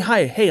 Just say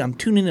hi. Hey, I'm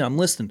tuning in. I'm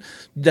listening.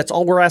 That's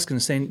all we're asking,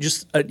 is saying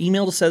just an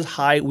email that says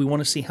hi. We want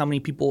to see how many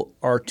people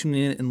are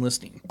tuning in and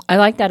listening. I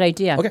like that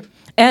idea. Okay.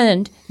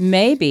 And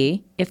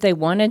maybe if they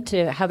wanted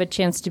to have a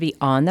chance to be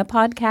on the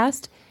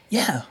podcast,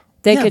 Yeah.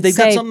 they Yeah, could they've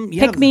got say, something-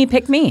 pick me,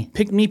 pick me.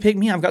 Pick me, pick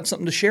me. I've got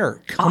something to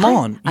share. Come I-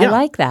 on. I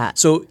like that.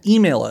 So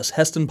email us,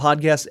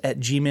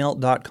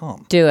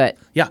 hestonpodcast@gmail.com. Do it.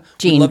 Yeah.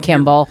 Gene We'd love to hear-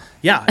 Kimball.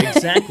 Yeah,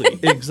 exactly.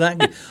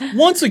 Exactly.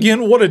 Once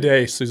again, what a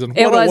day, Susan. What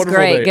It a was wonderful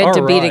great. day. Good All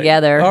to be right.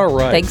 together. All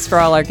right. Thanks for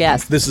all our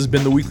guests. This has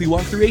been the weekly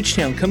walk through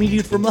H-Town, coming to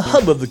you from the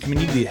hub of the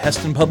community, the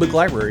Heston Public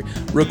Library,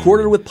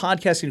 recorded with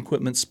podcasting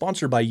equipment,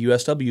 sponsored by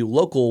USW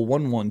Local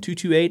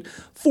 11228.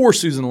 For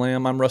Susan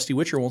Lamb, I'm Rusty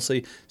Witcher. We'll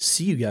say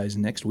see you guys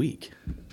next week.